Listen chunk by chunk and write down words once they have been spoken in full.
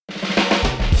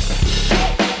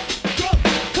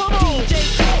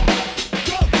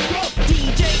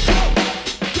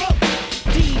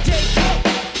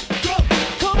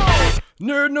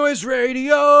Nerd Noise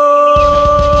Radio!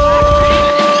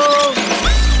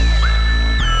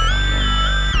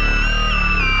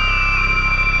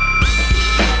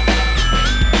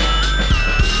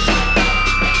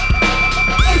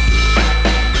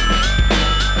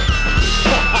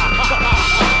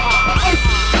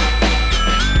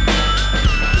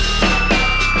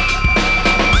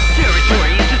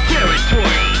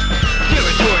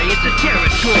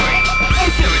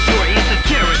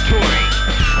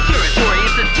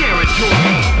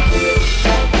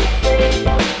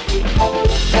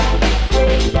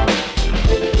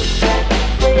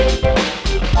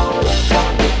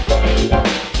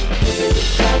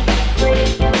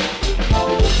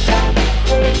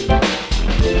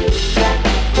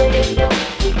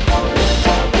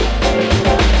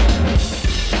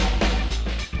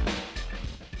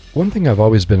 One thing I've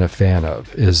always been a fan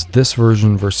of is this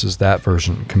version versus that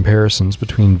version comparisons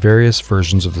between various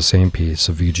versions of the same piece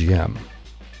of VGM.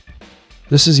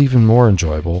 This is even more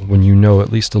enjoyable when you know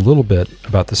at least a little bit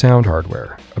about the sound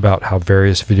hardware, about how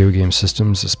various video game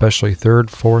systems, especially 3rd,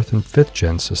 4th, and 5th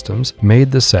gen systems,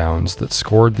 made the sounds that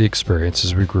scored the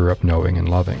experiences we grew up knowing and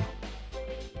loving.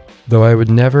 Though I would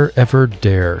never ever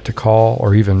dare to call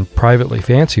or even privately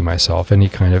fancy myself any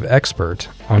kind of expert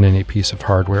on any piece of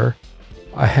hardware,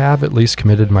 I have at least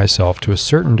committed myself to a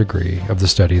certain degree of the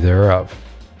study thereof.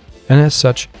 And as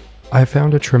such, I have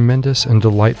found a tremendous and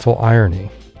delightful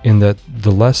irony in that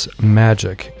the less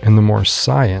magic and the more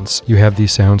science you have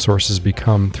these sound sources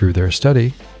become through their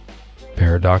study,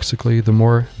 paradoxically, the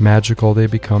more magical they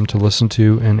become to listen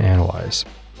to and analyze,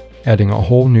 adding a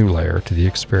whole new layer to the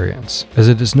experience, as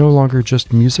it is no longer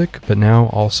just music, but now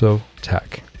also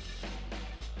tech.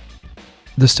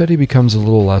 The study becomes a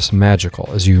little less magical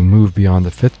as you move beyond the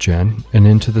 5th gen and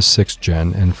into the 6th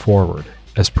gen and forward,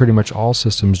 as pretty much all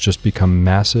systems just become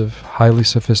massive, highly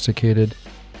sophisticated,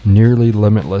 nearly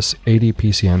limitless 80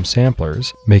 PCM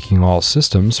samplers, making all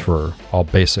systems, for all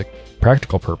basic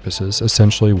practical purposes,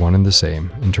 essentially one and the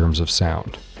same in terms of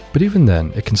sound. But even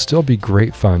then, it can still be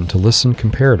great fun to listen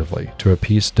comparatively to a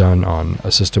piece done on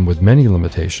a system with many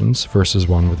limitations versus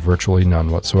one with virtually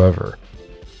none whatsoever,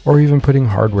 or even putting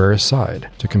hardware aside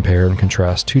to compare and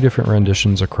contrast two different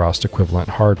renditions across equivalent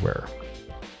hardware.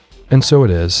 And so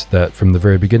it is that from the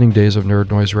very beginning days of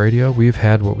Nerd Noise Radio, we've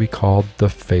had what we called the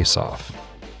Face-Off.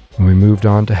 When we moved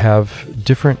on to have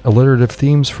different alliterative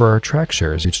themes for our track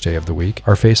shares each day of the week,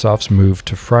 our Face-Offs moved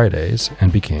to Fridays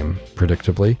and became,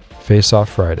 predictably, Face-Off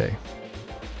Friday.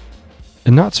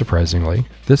 And not surprisingly,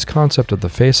 this concept of the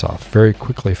Face-Off very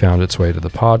quickly found its way to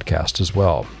the podcast as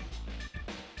well.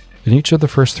 In each of the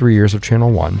first 3 years of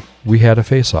Channel 1, we had a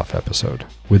Face-Off episode,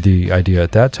 with the idea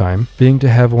at that time being to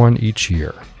have one each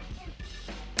year.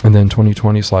 And then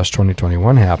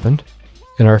 2020/2021 happened,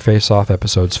 and our Face-Off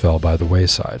episodes fell by the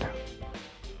wayside.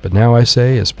 But now I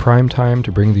say is prime time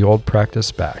to bring the old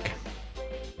practice back.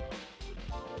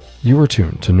 You are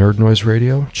tuned to Nerd Noise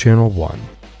Radio, Channel 1.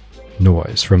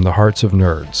 Noise from the hearts of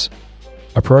nerds,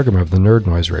 a program of the Nerd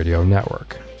Noise Radio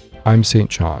Network. I'm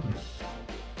St. John.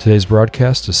 Today's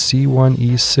broadcast is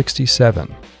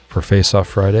C1E67 for Face-Off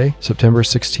Friday, September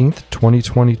 16th,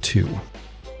 2022.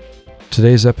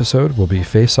 Today's episode will be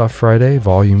Face-Off Friday,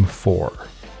 Volume 4.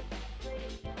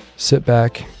 Sit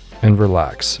back and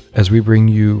relax as we bring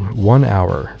you 1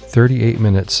 hour, 38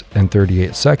 minutes, and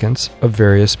 38 seconds of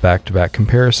various back-to-back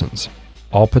comparisons,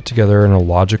 all put together in a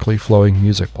logically flowing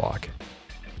music block,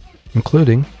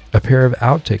 including a pair of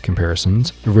outtake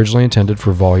comparisons originally intended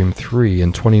for Volume 3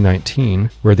 in 2019,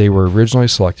 where they were originally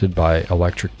selected by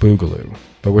Electric Boogaloo,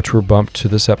 but which were bumped to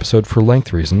this episode for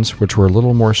length reasons, which were a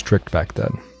little more strict back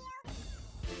then.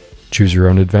 Choose your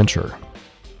own adventure.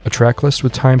 A track list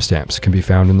with timestamps can be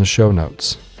found in the show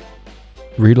notes.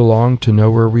 Read along to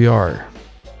know where we are.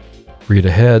 Read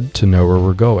ahead to know where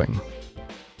we're going.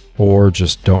 Or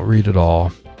just don't read at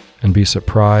all and be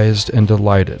surprised and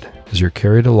delighted as you're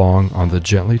carried along on the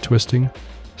gently twisting,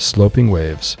 sloping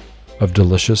waves of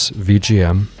delicious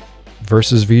VGM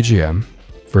versus VGM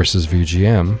versus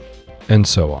VGM, and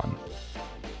so on.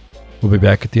 We'll be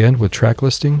back at the end with track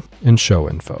listing and show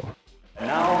info.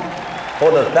 Now,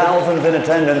 for the thousands in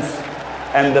attendance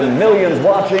and the millions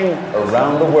watching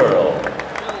around the world.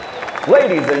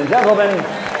 Ladies and gentlemen,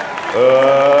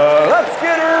 let's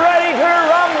get ready to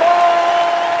rumble!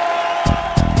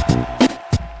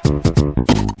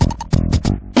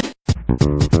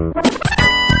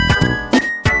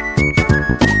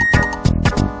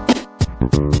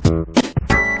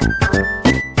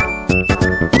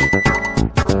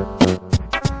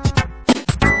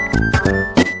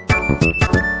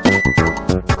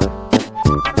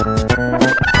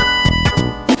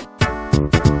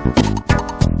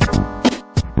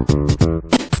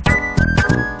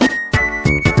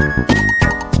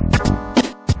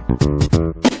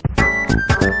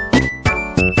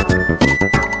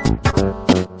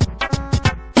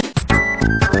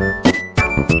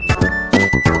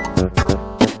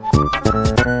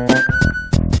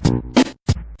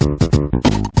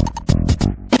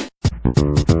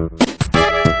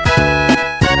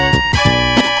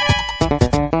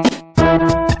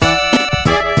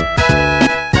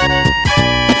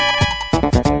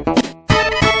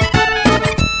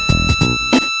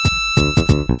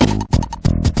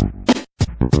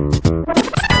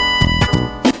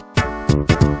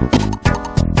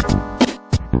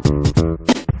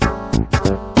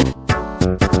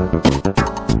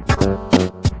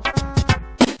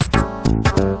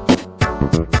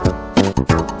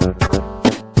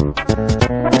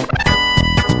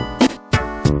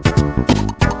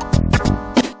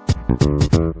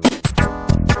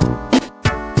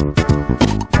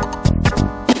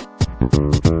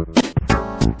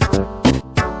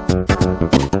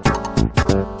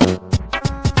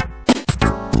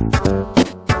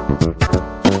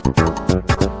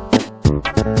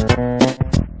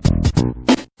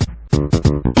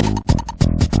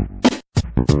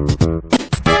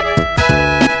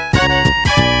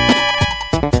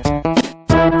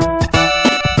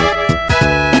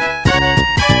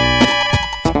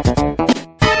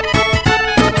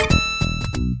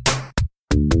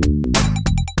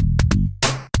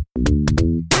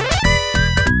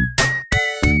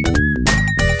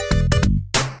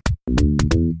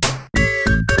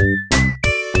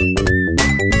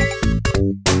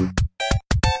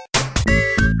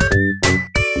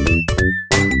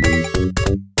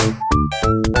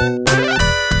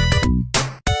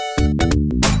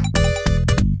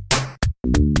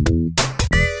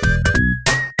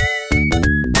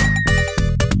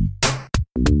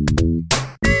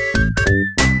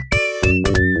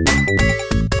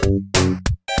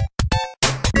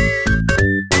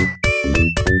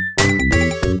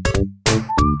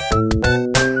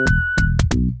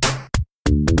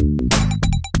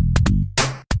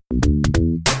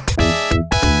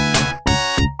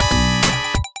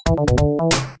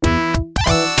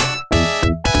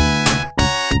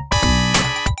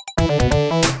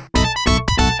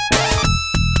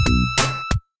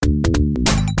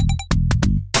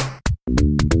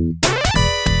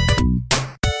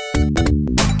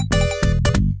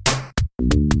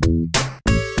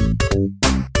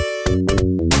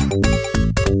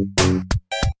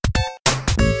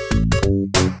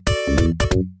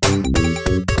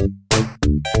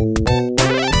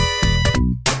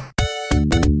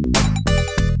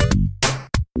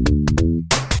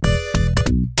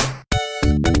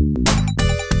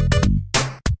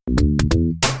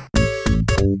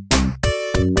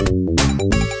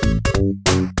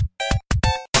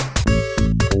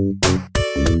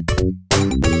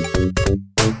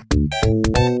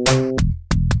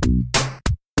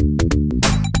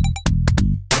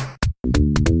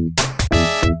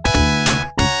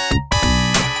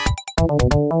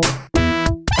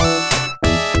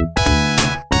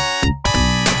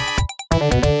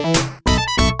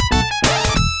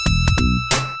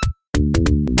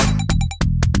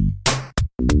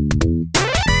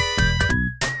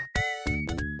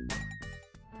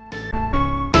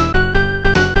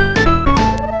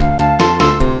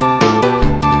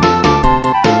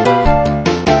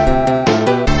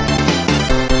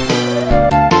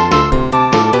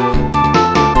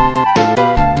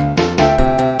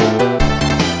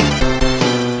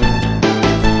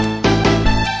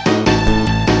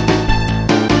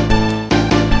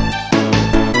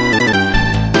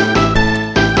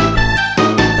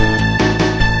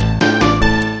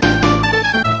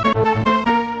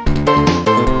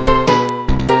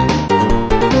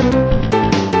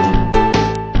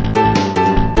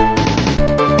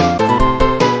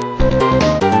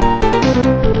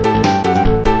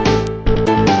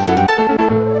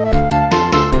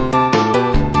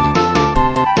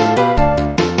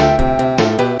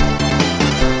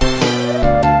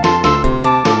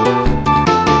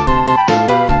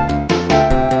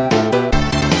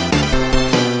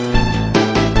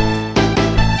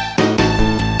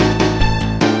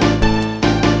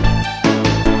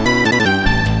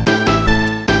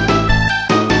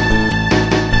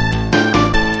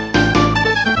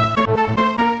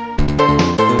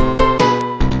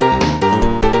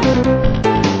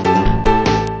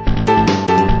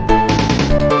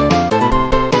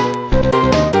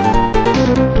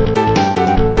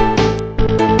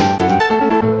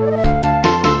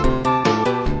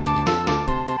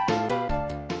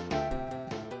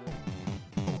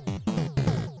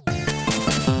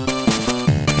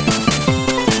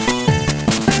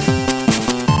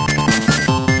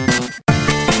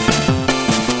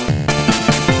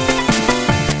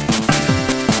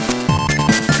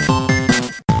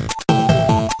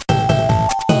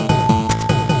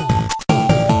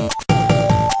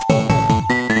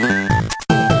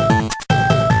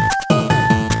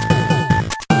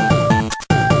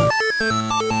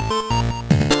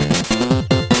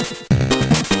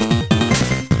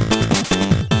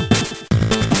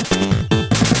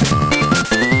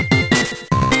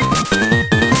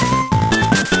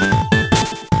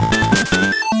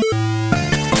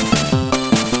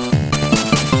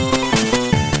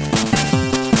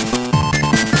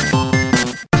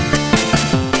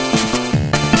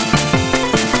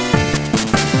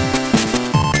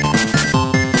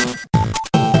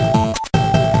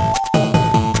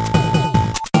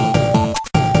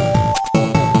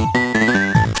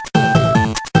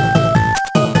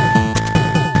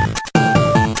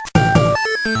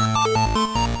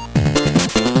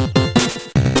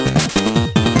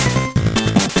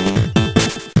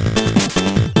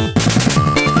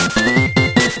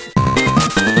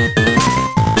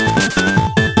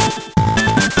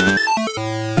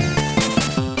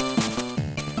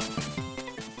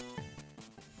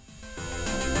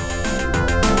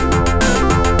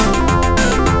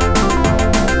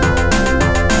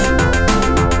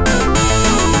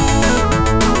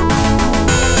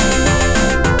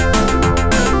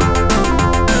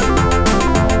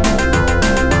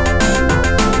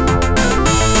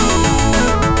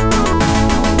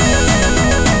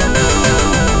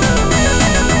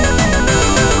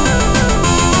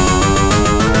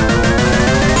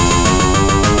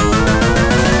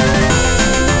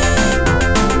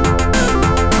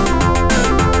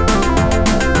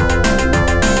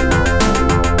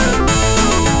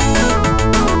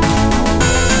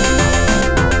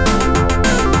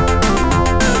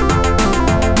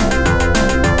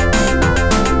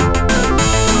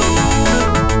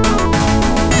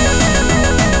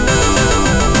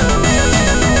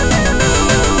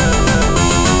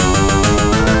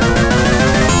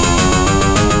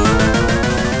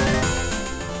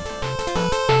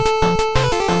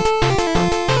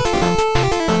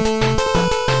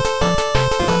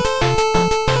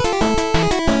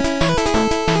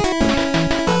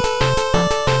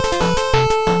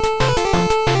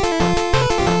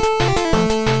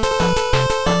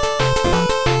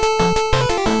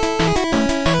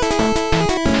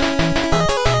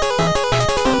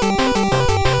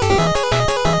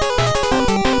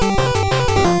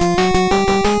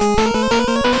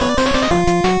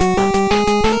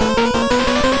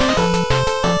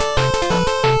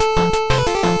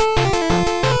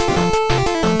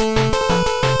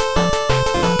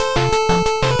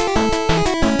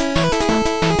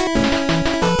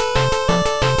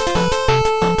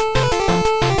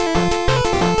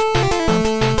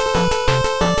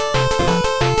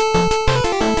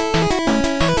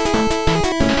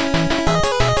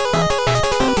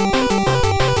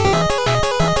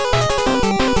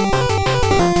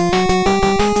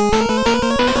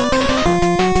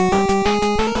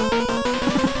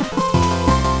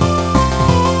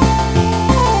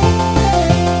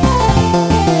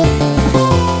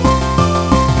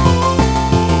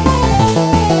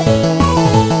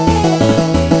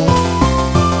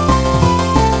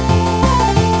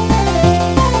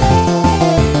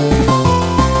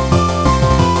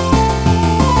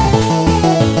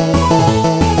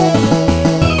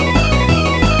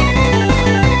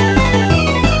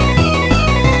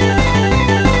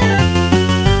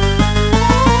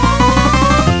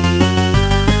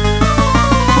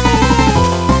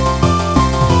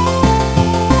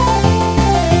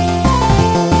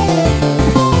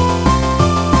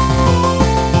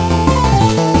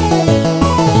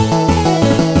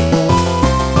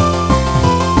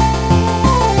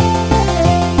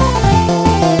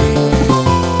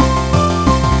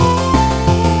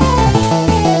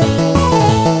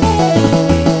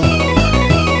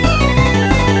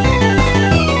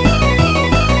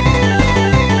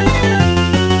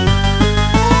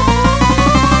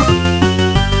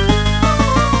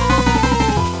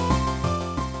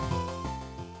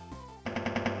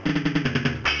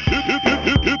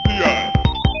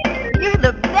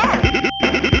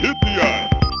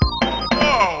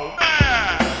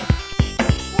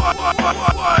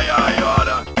 Why I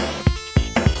oughta?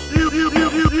 You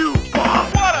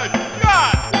bomb! What a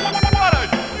shot! What a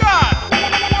shot!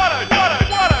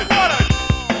 What a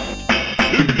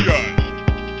hit the eye.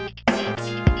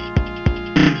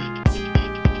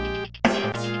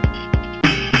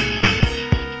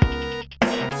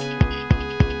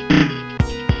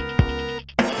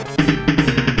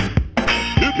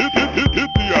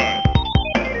 Hit the eye.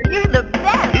 You're the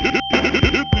best.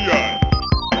 Hit the eye.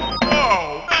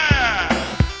 Oh man!